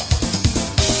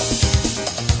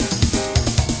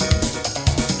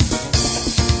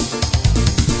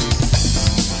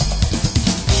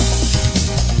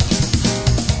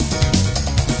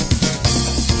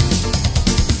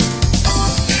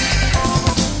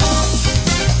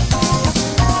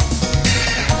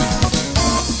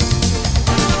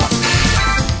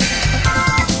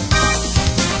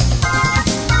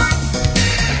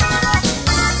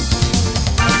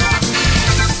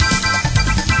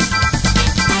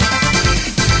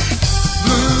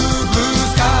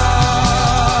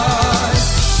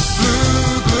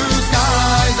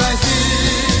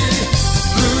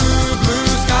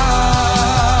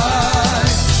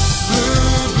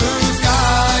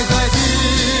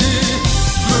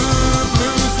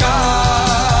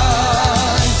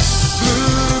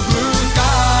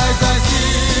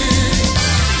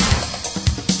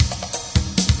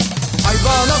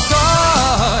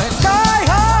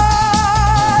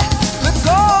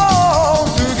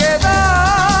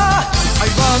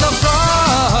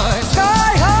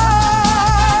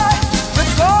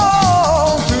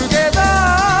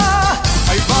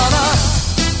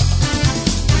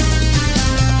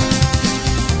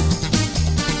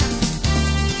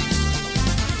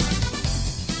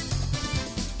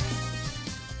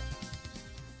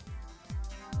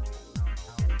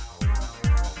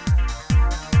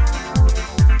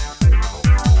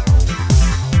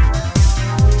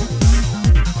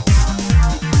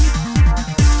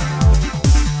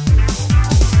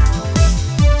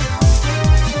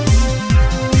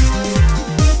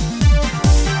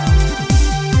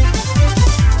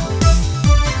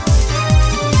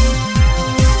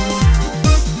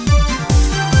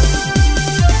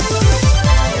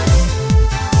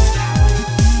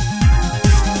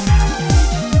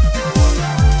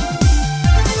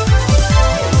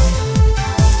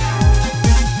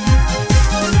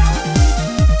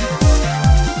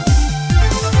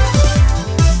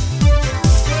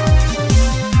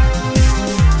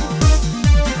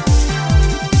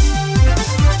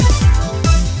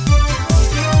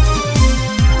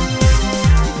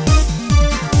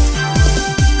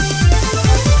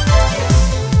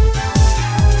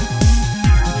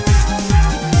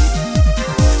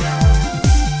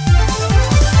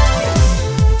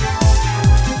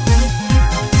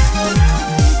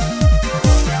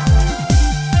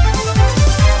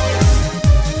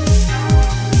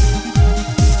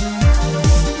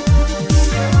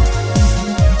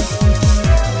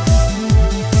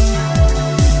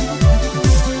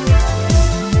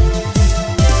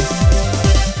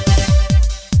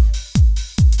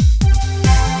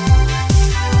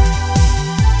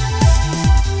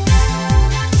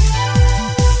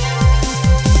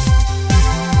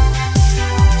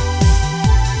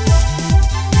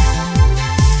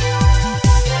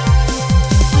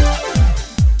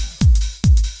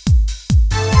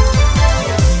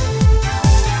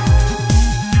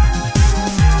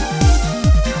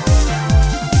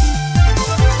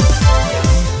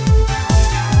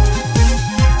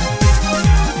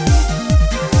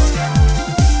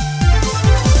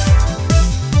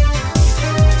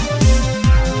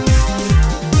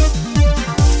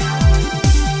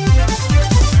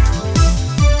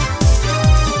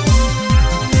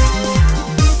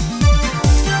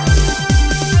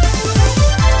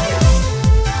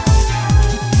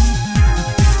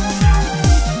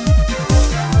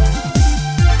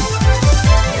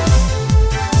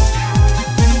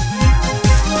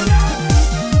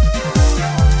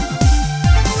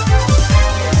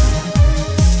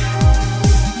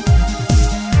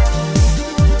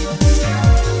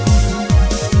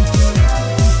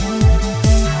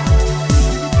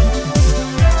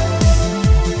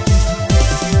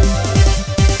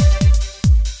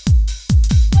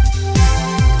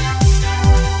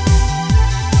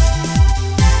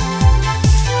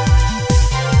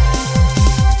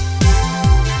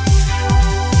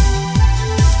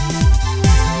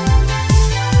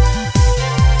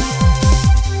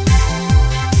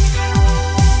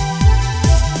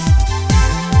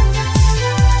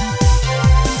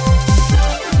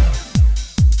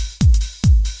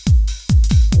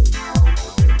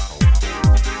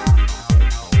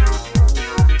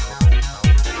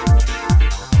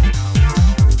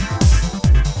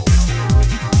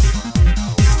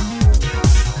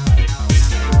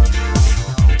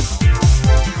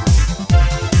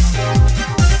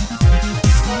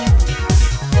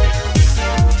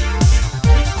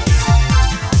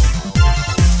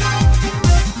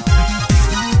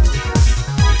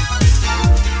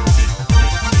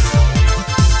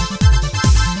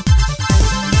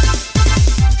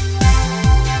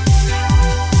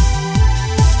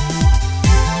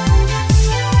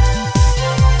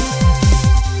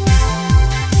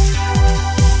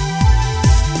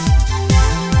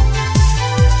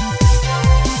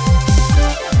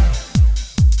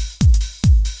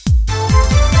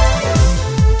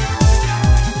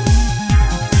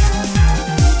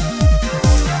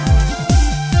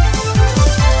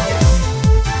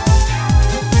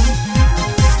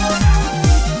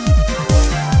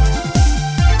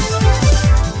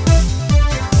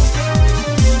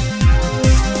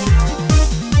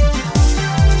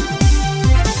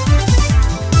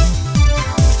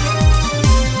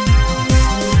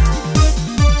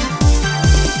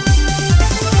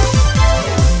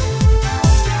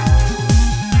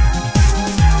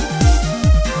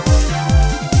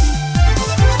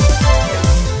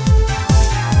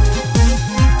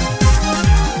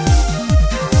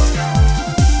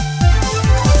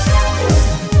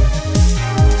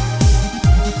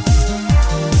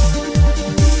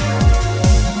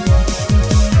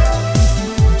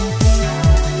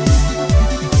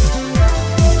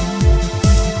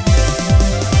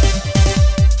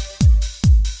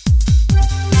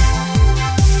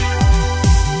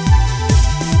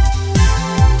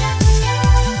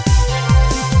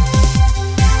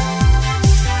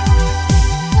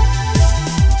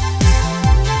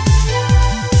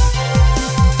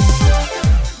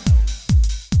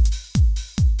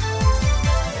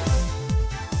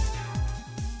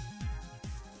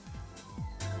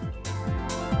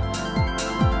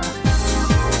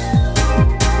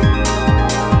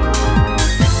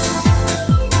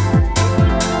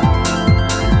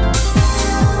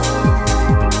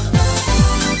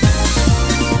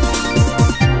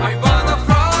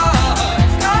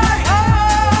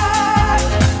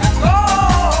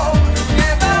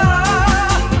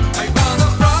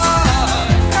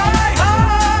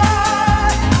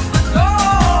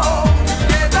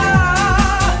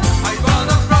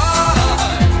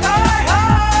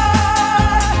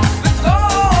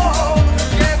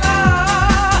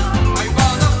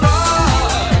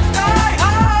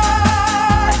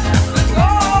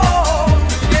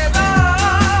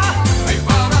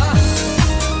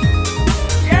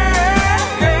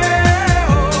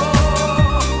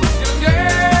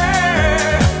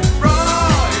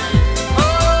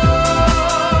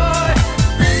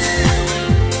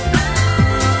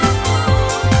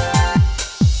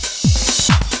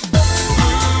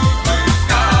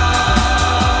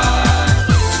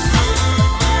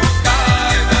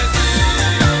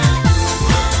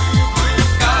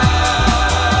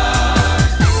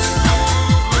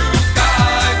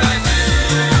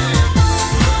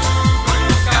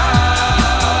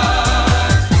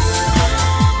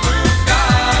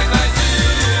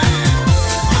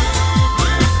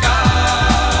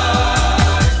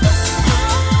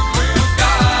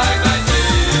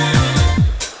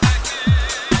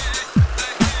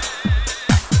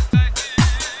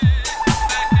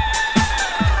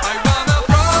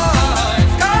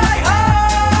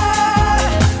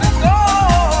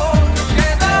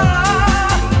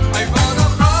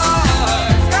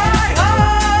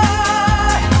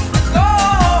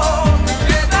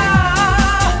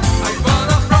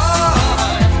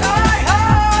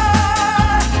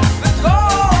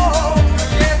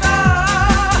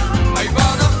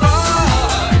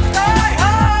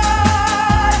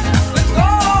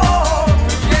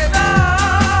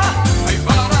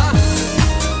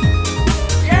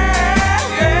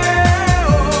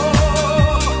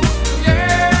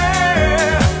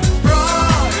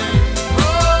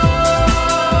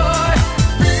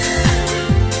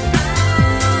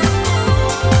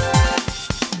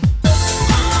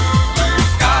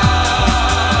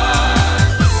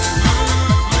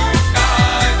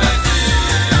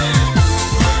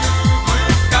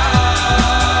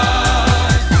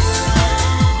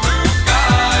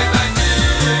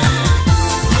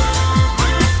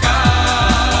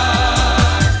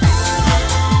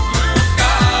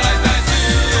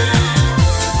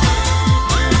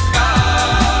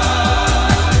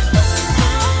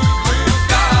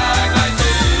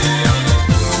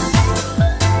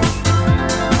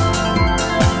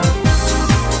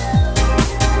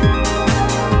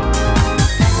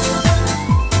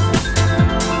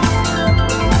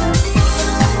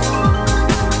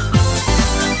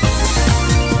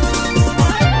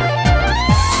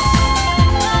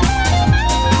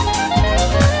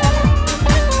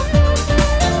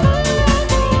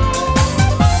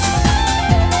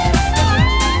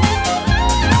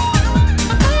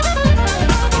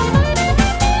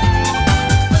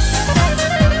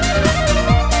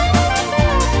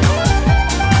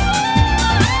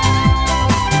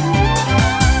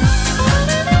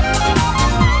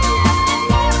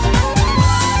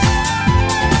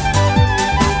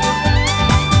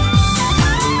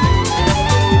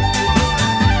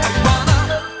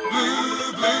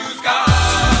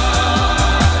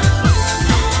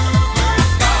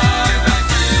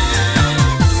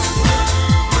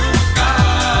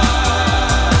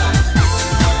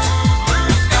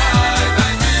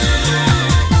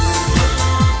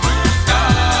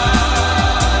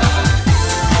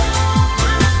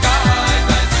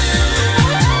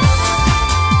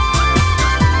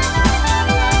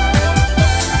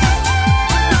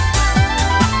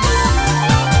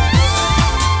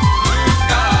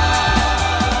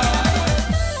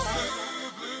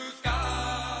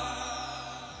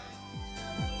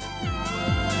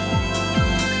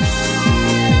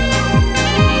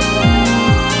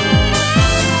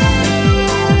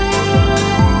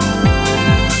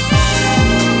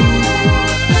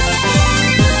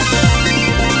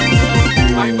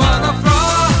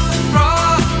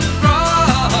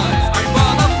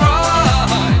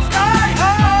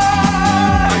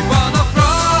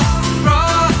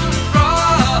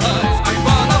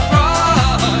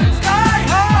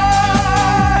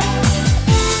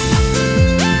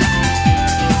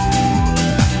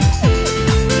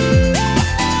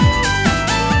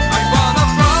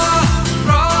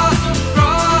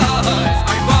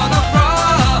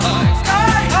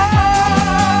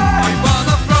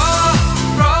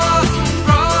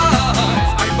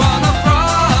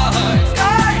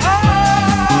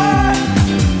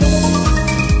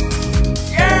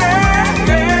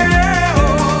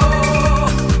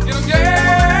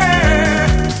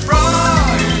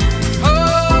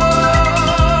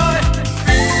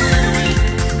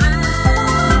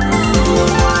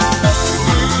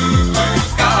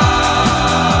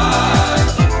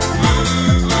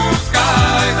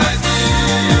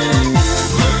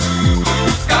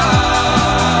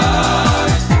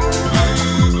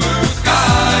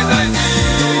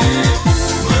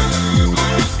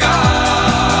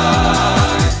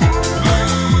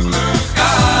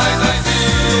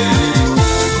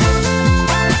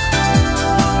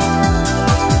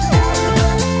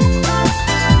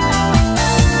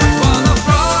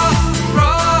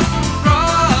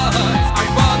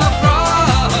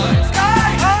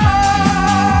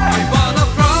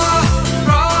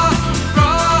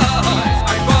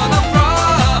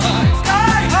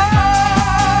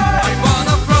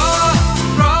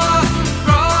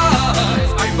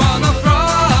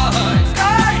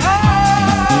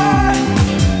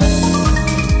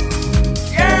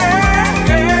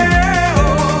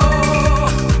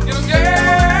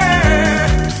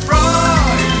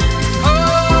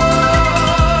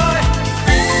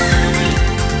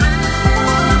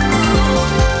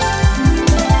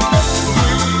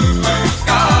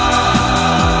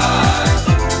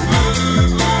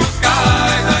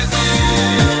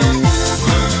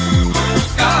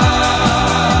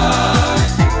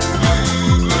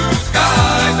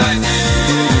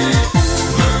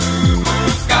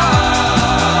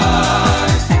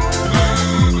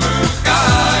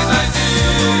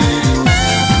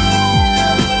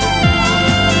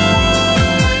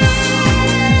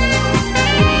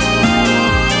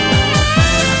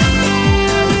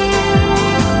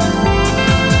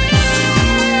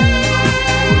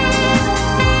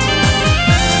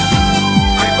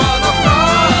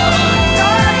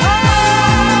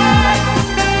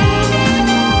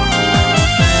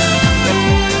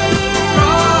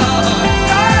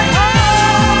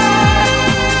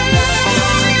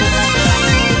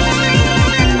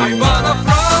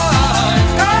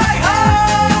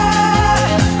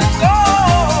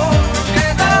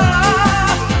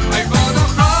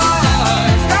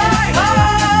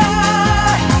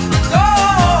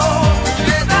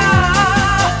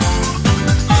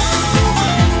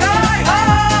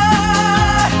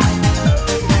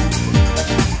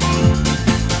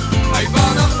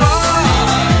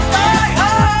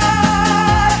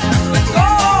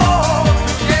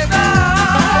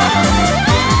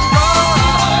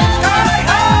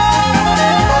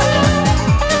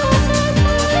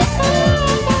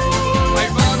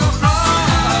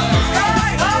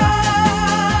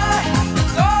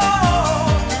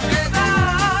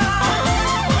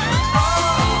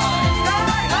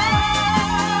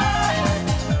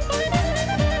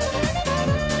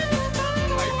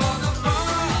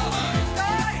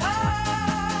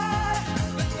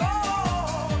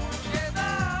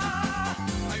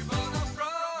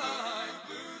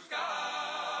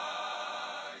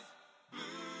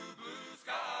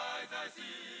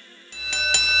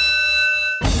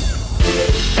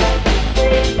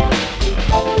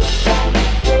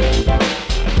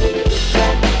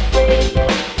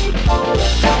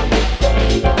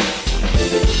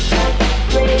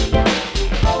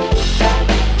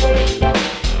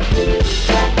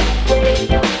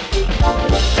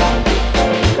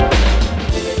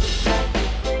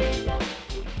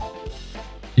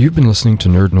 You've been listening to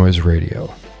Nerd Noise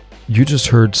Radio. You just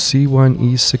heard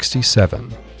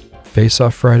C1E67, Face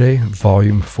Off Friday,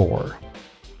 Volume 4.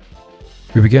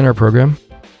 We begin our program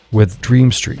with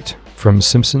Dream Street from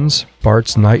Simpsons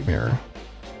Bart's Nightmare.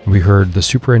 We heard the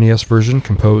Super NES version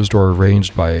composed or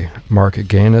arranged by Mark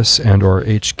Ganis and or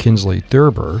H. Kinsley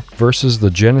Thurber versus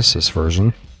the Genesis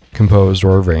version composed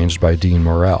or arranged by Dean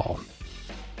Morell.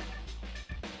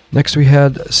 Next we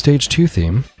had Stage 2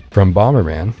 theme from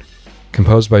Bomberman,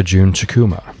 composed by Jun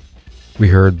Chikuma. We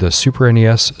heard the Super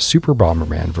NES Super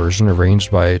Bomberman version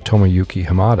arranged by Tomoyuki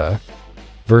Hamada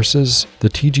versus the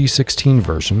TG16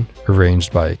 version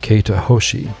arranged by Keita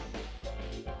Hoshi.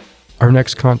 Our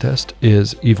next contest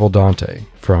is Evil Dante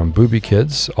from Booby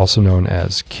Kids, also known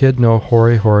as Kid no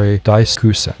Hori Hori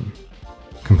Daisukusen,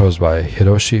 composed by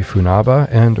Hiroshi Funaba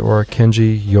and or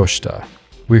Kenji Yoshida.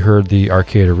 We heard the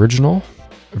arcade original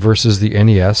versus the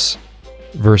NES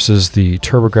versus the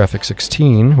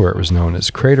TurboGrafx-16, where it was known as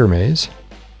Crater Maze,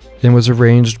 and was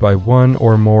arranged by one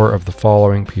or more of the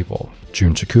following people: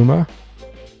 Jun Chikuma,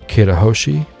 Keita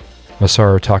Hoshi,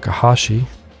 Masaru Takahashi,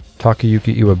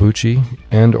 Takayuki Iwabuchi,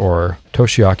 and or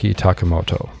Toshiaki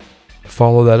Takamoto.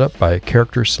 Follow that up by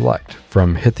Character Select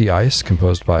from Hit the Ice,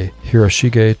 composed by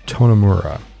Hiroshige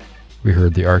Tonomura. We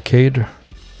heard the arcade,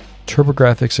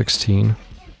 TurboGrafx-16,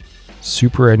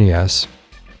 Super NES,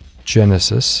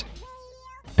 Genesis,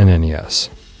 and NES.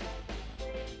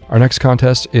 Our next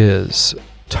contest is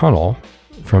Tunnel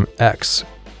from X,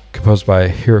 composed by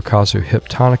Hirokazu Hip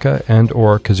Tanaka and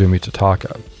or Kazumi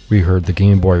Totaka. We heard the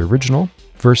Game Boy original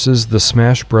versus the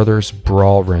Smash Bros.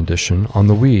 Brawl rendition on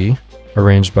the Wii,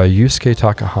 arranged by Yusuke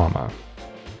Takahama.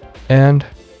 And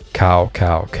Cow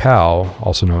Cow Cow,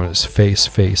 also known as Face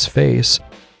Face Face,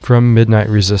 from Midnight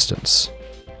Resistance,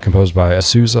 composed by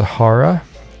Asuza Hara,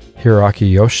 Hiroaki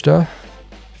Yoshida,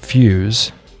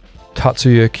 Fuse,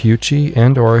 Tatsuya Kyuchi,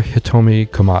 and or Hitomi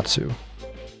Komatsu.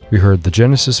 We heard the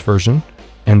Genesis version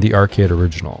and the arcade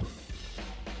original.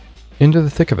 Into the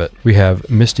thick of it, we have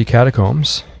Misty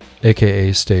Catacombs,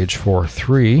 aka Stage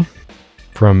 4-3,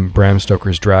 from Bram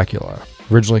Stoker's Dracula,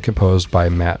 originally composed by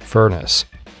Matt Furness.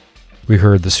 We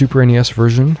heard the Super NES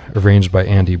version, arranged by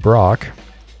Andy Brock,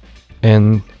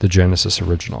 and the Genesis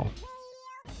original.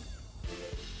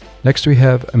 Next we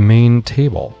have a Main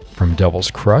Table from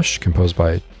Devil's Crush, composed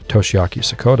by Toshiaki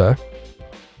Sakota.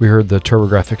 We heard the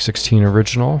TurboGrafx-16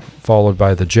 original, followed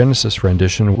by the Genesis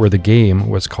rendition where the game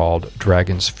was called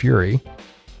Dragon's Fury,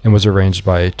 and was arranged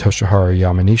by Toshihara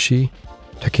Yamanishi,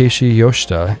 Takeshi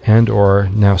Yoshida, and or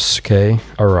Naosuke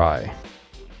Arai.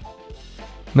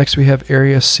 Next we have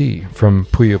Area C from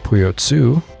Puyo Puyo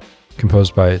 2,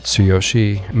 composed by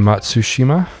Tsuyoshi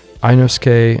Matsushima,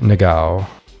 Inosuke Nagao,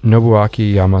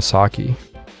 Nobuaki Yamasaki,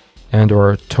 and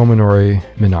or Tomonori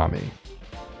Minami.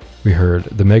 We heard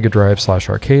the Mega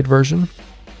Drive/arcade version.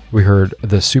 We heard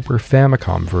the Super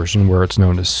Famicom version where it's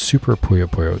known as Super Puyo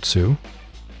Puyo 2.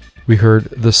 We heard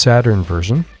the Saturn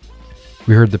version.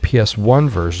 We heard the PS1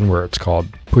 version where it's called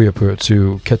Puyo Puyo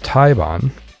 2 Ketaiban.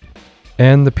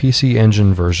 And the PC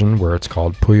Engine version where it's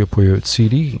called Puyo Puyo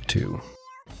CD2.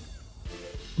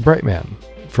 Brightman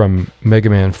from Mega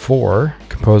Man 4,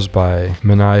 composed by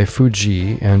Manai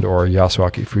Fuji and or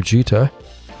Yasuaki Fujita.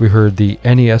 We heard the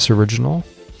NES original,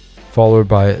 followed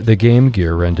by the Game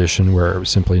Gear rendition where it was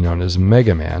simply known as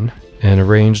Mega Man, and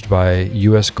arranged by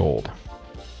US Gold.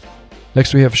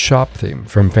 Next we have Shop Theme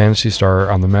from Phantasy Star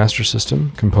on the Master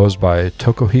System, composed by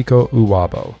Tokuhiko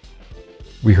Uwabo.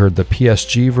 We heard the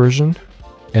PSG version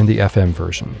and the FM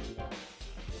version.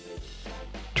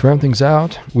 To round things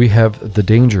out, we have The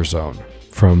Danger Zone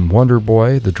from Wonder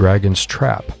Boy The Dragon's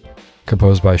Trap,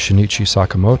 composed by Shinichi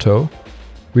Sakamoto.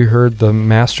 We heard the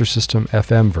Master System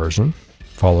FM version,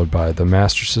 followed by the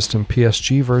Master System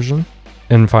PSG version,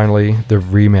 and finally the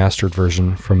remastered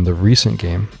version from the recent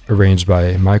game, arranged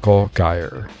by Michael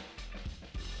Geyer.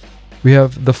 We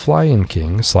have The Fly-In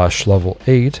King / Level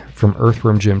 8 from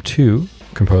Earthworm Jim 2,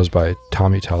 composed by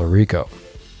Tommy Tallarico.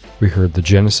 We heard the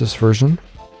Genesis version,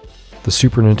 the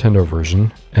Super Nintendo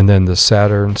version, and then the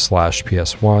Saturn /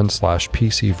 PS1 /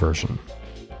 PC version.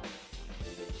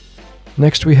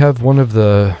 Next we have one of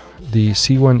the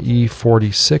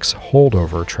C1E46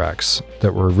 holdover tracks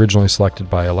that were originally selected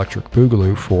by Electric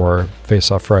Boogaloo for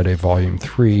Face Off Friday Volume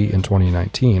 3 in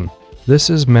 2019. This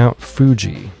is Mount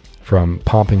Fuji from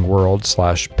Pumping World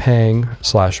 / Pang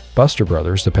 / Buster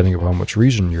Brothers, depending upon which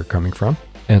region you're coming from,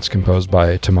 and it's composed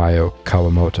by Tamayo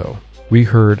Kawamoto. We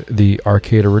heard the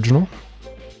arcade original.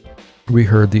 We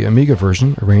heard the Amiga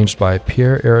version arranged by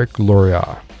Pierre-Eric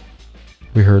Loria.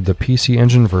 We heard the PC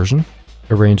Engine version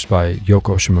arranged by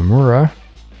Yoko Shimomura,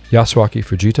 Yasuaki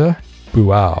Fujita,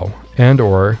 Buao, and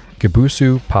or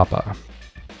Gibusu Papa.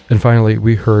 And finally,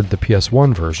 we heard the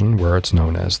PS1 version where it's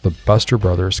known as the Buster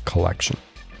Brothers Collection.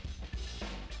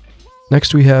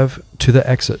 Next we have To the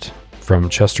Exit from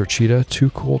Chester Cheetah,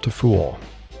 Too Cool to Fool,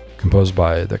 composed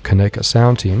by the Kaneka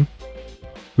Sound Team.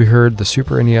 We heard the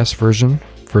Super NES version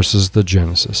versus the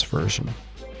Genesis version.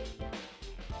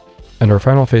 And our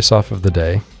final face-off of the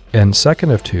day, and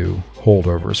second of two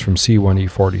holdovers from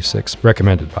C1E46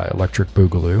 recommended by Electric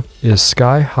Boogaloo, is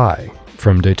Sky High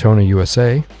from Daytona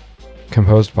USA,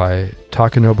 composed by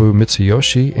Takanobu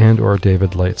Mitsuyoshi and or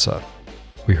David Leitza.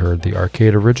 We heard the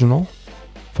arcade original,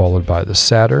 followed by the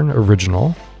Saturn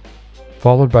original,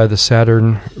 followed by the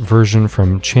Saturn version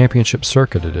from Championship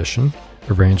Circuit Edition,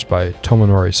 arranged by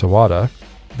Tomonori Sawada.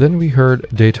 Then we heard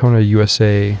Daytona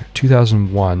USA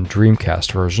 2001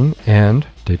 Dreamcast version and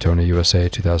Daytona USA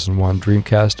 2001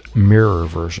 Dreamcast Mirror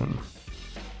version.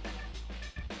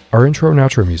 Our intro and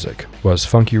outro music was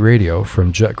Funky Radio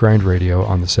from Jet Grind Radio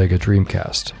on the Sega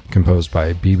Dreamcast, composed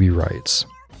by B.B. Wrights.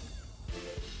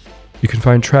 You can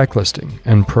find track listing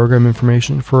and program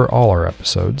information for all our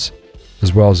episodes,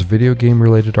 as well as video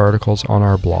game-related articles on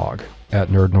our blog at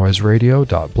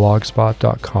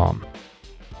nerdnoiseradio.blogspot.com.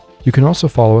 You can also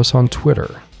follow us on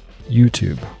Twitter,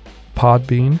 YouTube,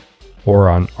 Podbean, or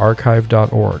on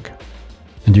archive.org.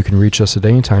 And you can reach us at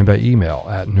any time by email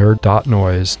at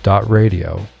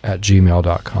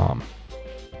nerd.noise.radio@gmail.com.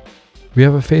 We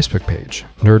have a Facebook page,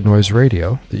 Nerd Noise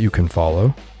Radio, that you can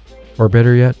follow, or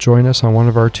better yet, join us on one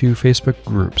of our two Facebook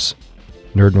groups,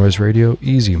 Nerd Noise Radio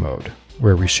Easy Mode,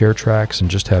 where we share tracks and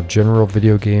just have general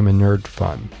video game and nerd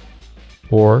fun.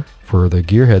 Or, for the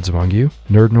gearheads among you,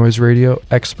 Nerd Noise Radio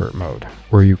Expert Mode,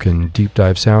 where you can deep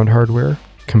dive sound hardware,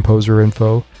 composer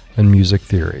info, and music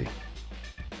theory.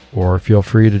 Or feel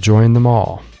free to join them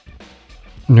all.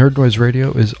 Nerd Noise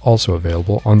Radio is also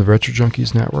available on the Retro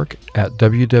Junkies network at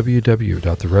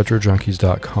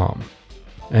www.theretrojunkies.com.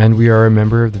 And we are a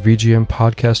member of the VGM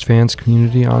Podcast Fans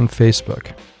community on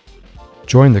Facebook.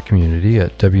 Join the community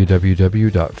at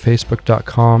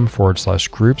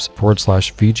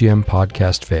www.facebook.com/groups/VGM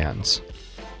Podcast Fans.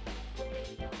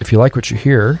 If you like what you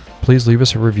hear, please leave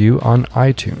us a review on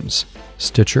iTunes,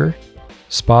 Stitcher,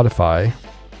 Spotify,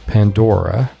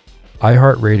 Pandora,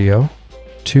 iHeartRadio,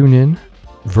 TuneIn,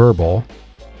 Verbal,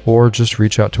 or just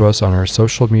reach out to us on our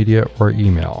social media or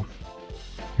email.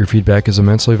 Your feedback is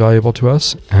immensely valuable to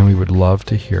us, and we would love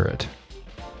to hear it.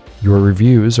 Your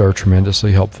reviews are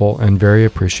tremendously helpful and very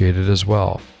appreciated as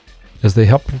well, as they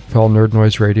help propel Nerd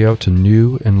Noise Radio to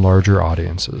new and larger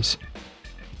audiences.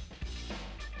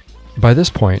 By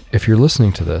this point, if you're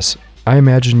listening to this, I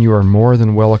imagine you are more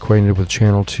than well acquainted with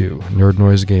Channel 2, Nerd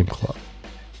Noise Game Club.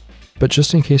 But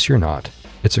just in case you're not,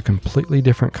 it's a completely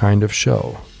different kind of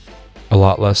show. A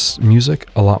lot less music,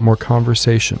 a lot more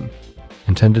conversation,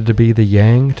 intended to be the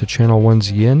yang to Channel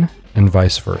 1's yin, and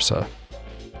vice versa.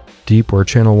 Deep where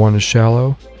Channel 1 is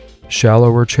shallow,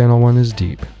 shallow where Channel 1 is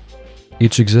deep.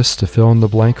 Each exists to fill in the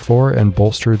blank for and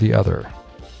bolster the other.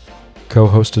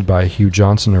 Co-hosted by Hugh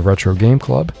Johnson of Retro Game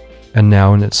Club, and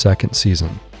now in its second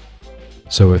season.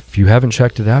 So if you haven't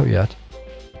checked it out yet,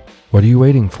 what are you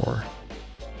waiting for?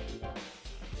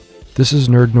 This is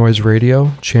Nerd Noise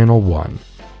Radio, Channel 1,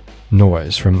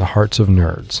 Noise from the Hearts of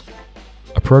Nerds,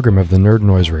 a program of the Nerd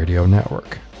Noise Radio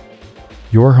Network.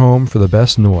 Your home for the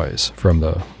best noise from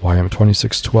the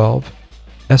YM2612,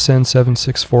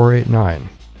 SN76489,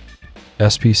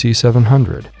 SPC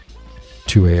 700,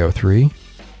 2A03,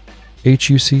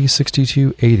 HUC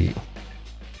 6280,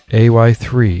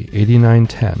 AY3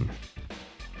 8910,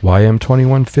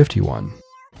 YM2151,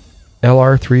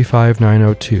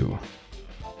 LR35902,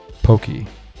 Pokey,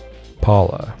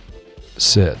 Paula,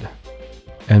 Sid,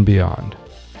 and beyond.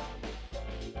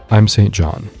 I'm St.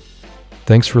 John.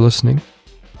 Thanks for listening.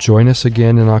 Join us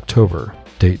again in October,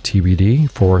 date TBD,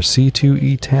 for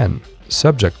C2E10,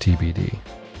 subject TBD.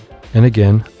 And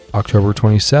again, October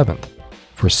 27th,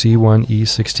 for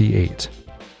C1E68.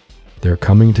 They're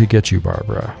coming to get you,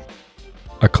 Barbara.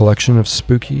 A collection of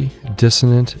spooky,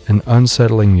 dissonant, and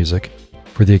unsettling music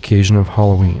for the occasion of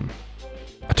Halloween.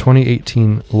 A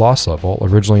 2018 loss level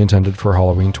originally intended for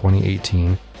Halloween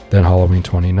 2018, then Halloween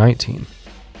 2019.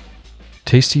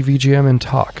 Tasty VGM and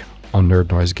talk on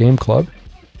Nerd Noise Game Club,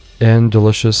 and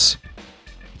delicious,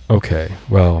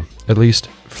 at least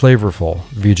flavorful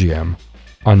VGM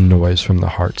on Noise from the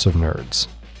Hearts of Nerds.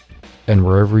 And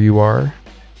wherever you are,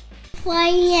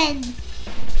 playing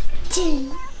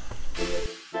two.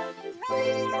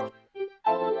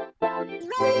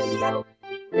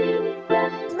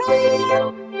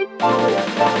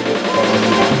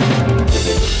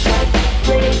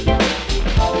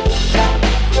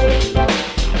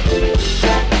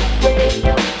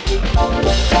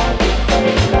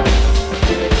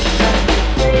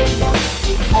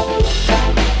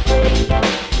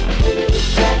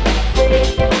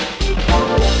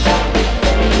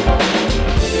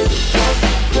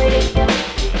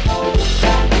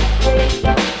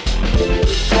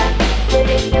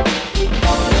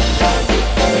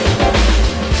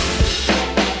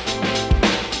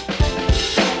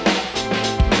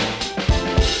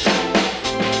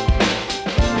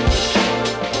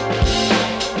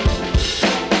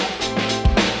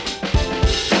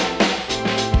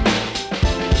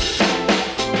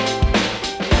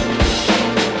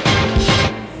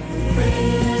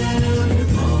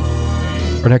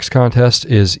 next contest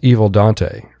is Evil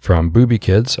Dante from Booby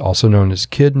Kids, also known as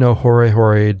Kid no Hore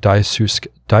Hore Daisuke.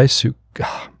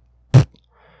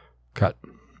 Cut.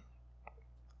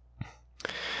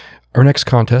 Our next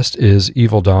contest is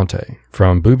Evil Dante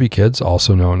from Booby Kids,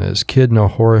 also known as Kid no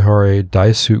Hore Hore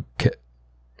Daisukusen.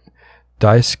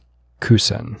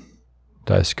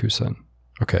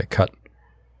 Okay, cut.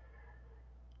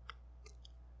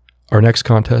 Our next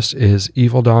contest is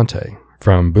Evil Dante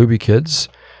from Booby Kids,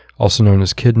 also known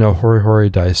as Kid no Hore Hore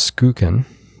Daisuken.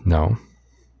 No.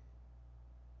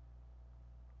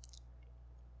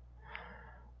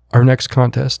 Our next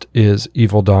contest is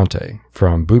Evil Dante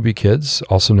from Booby Kids,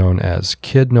 also known as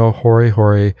Kid no Hore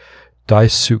Hore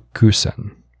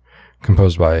Daisukusen,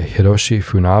 composed by Hiroshi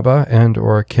Funaba and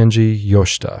or Kenji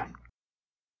Yoshida.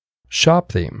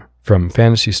 Shop Theme from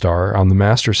Phantasy Star on the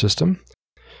Master System,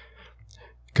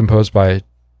 composed by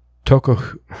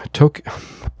Tokuhiko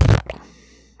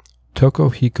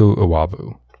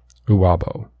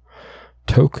Uwabo.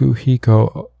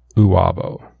 Tokuhiko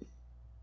Uwabo.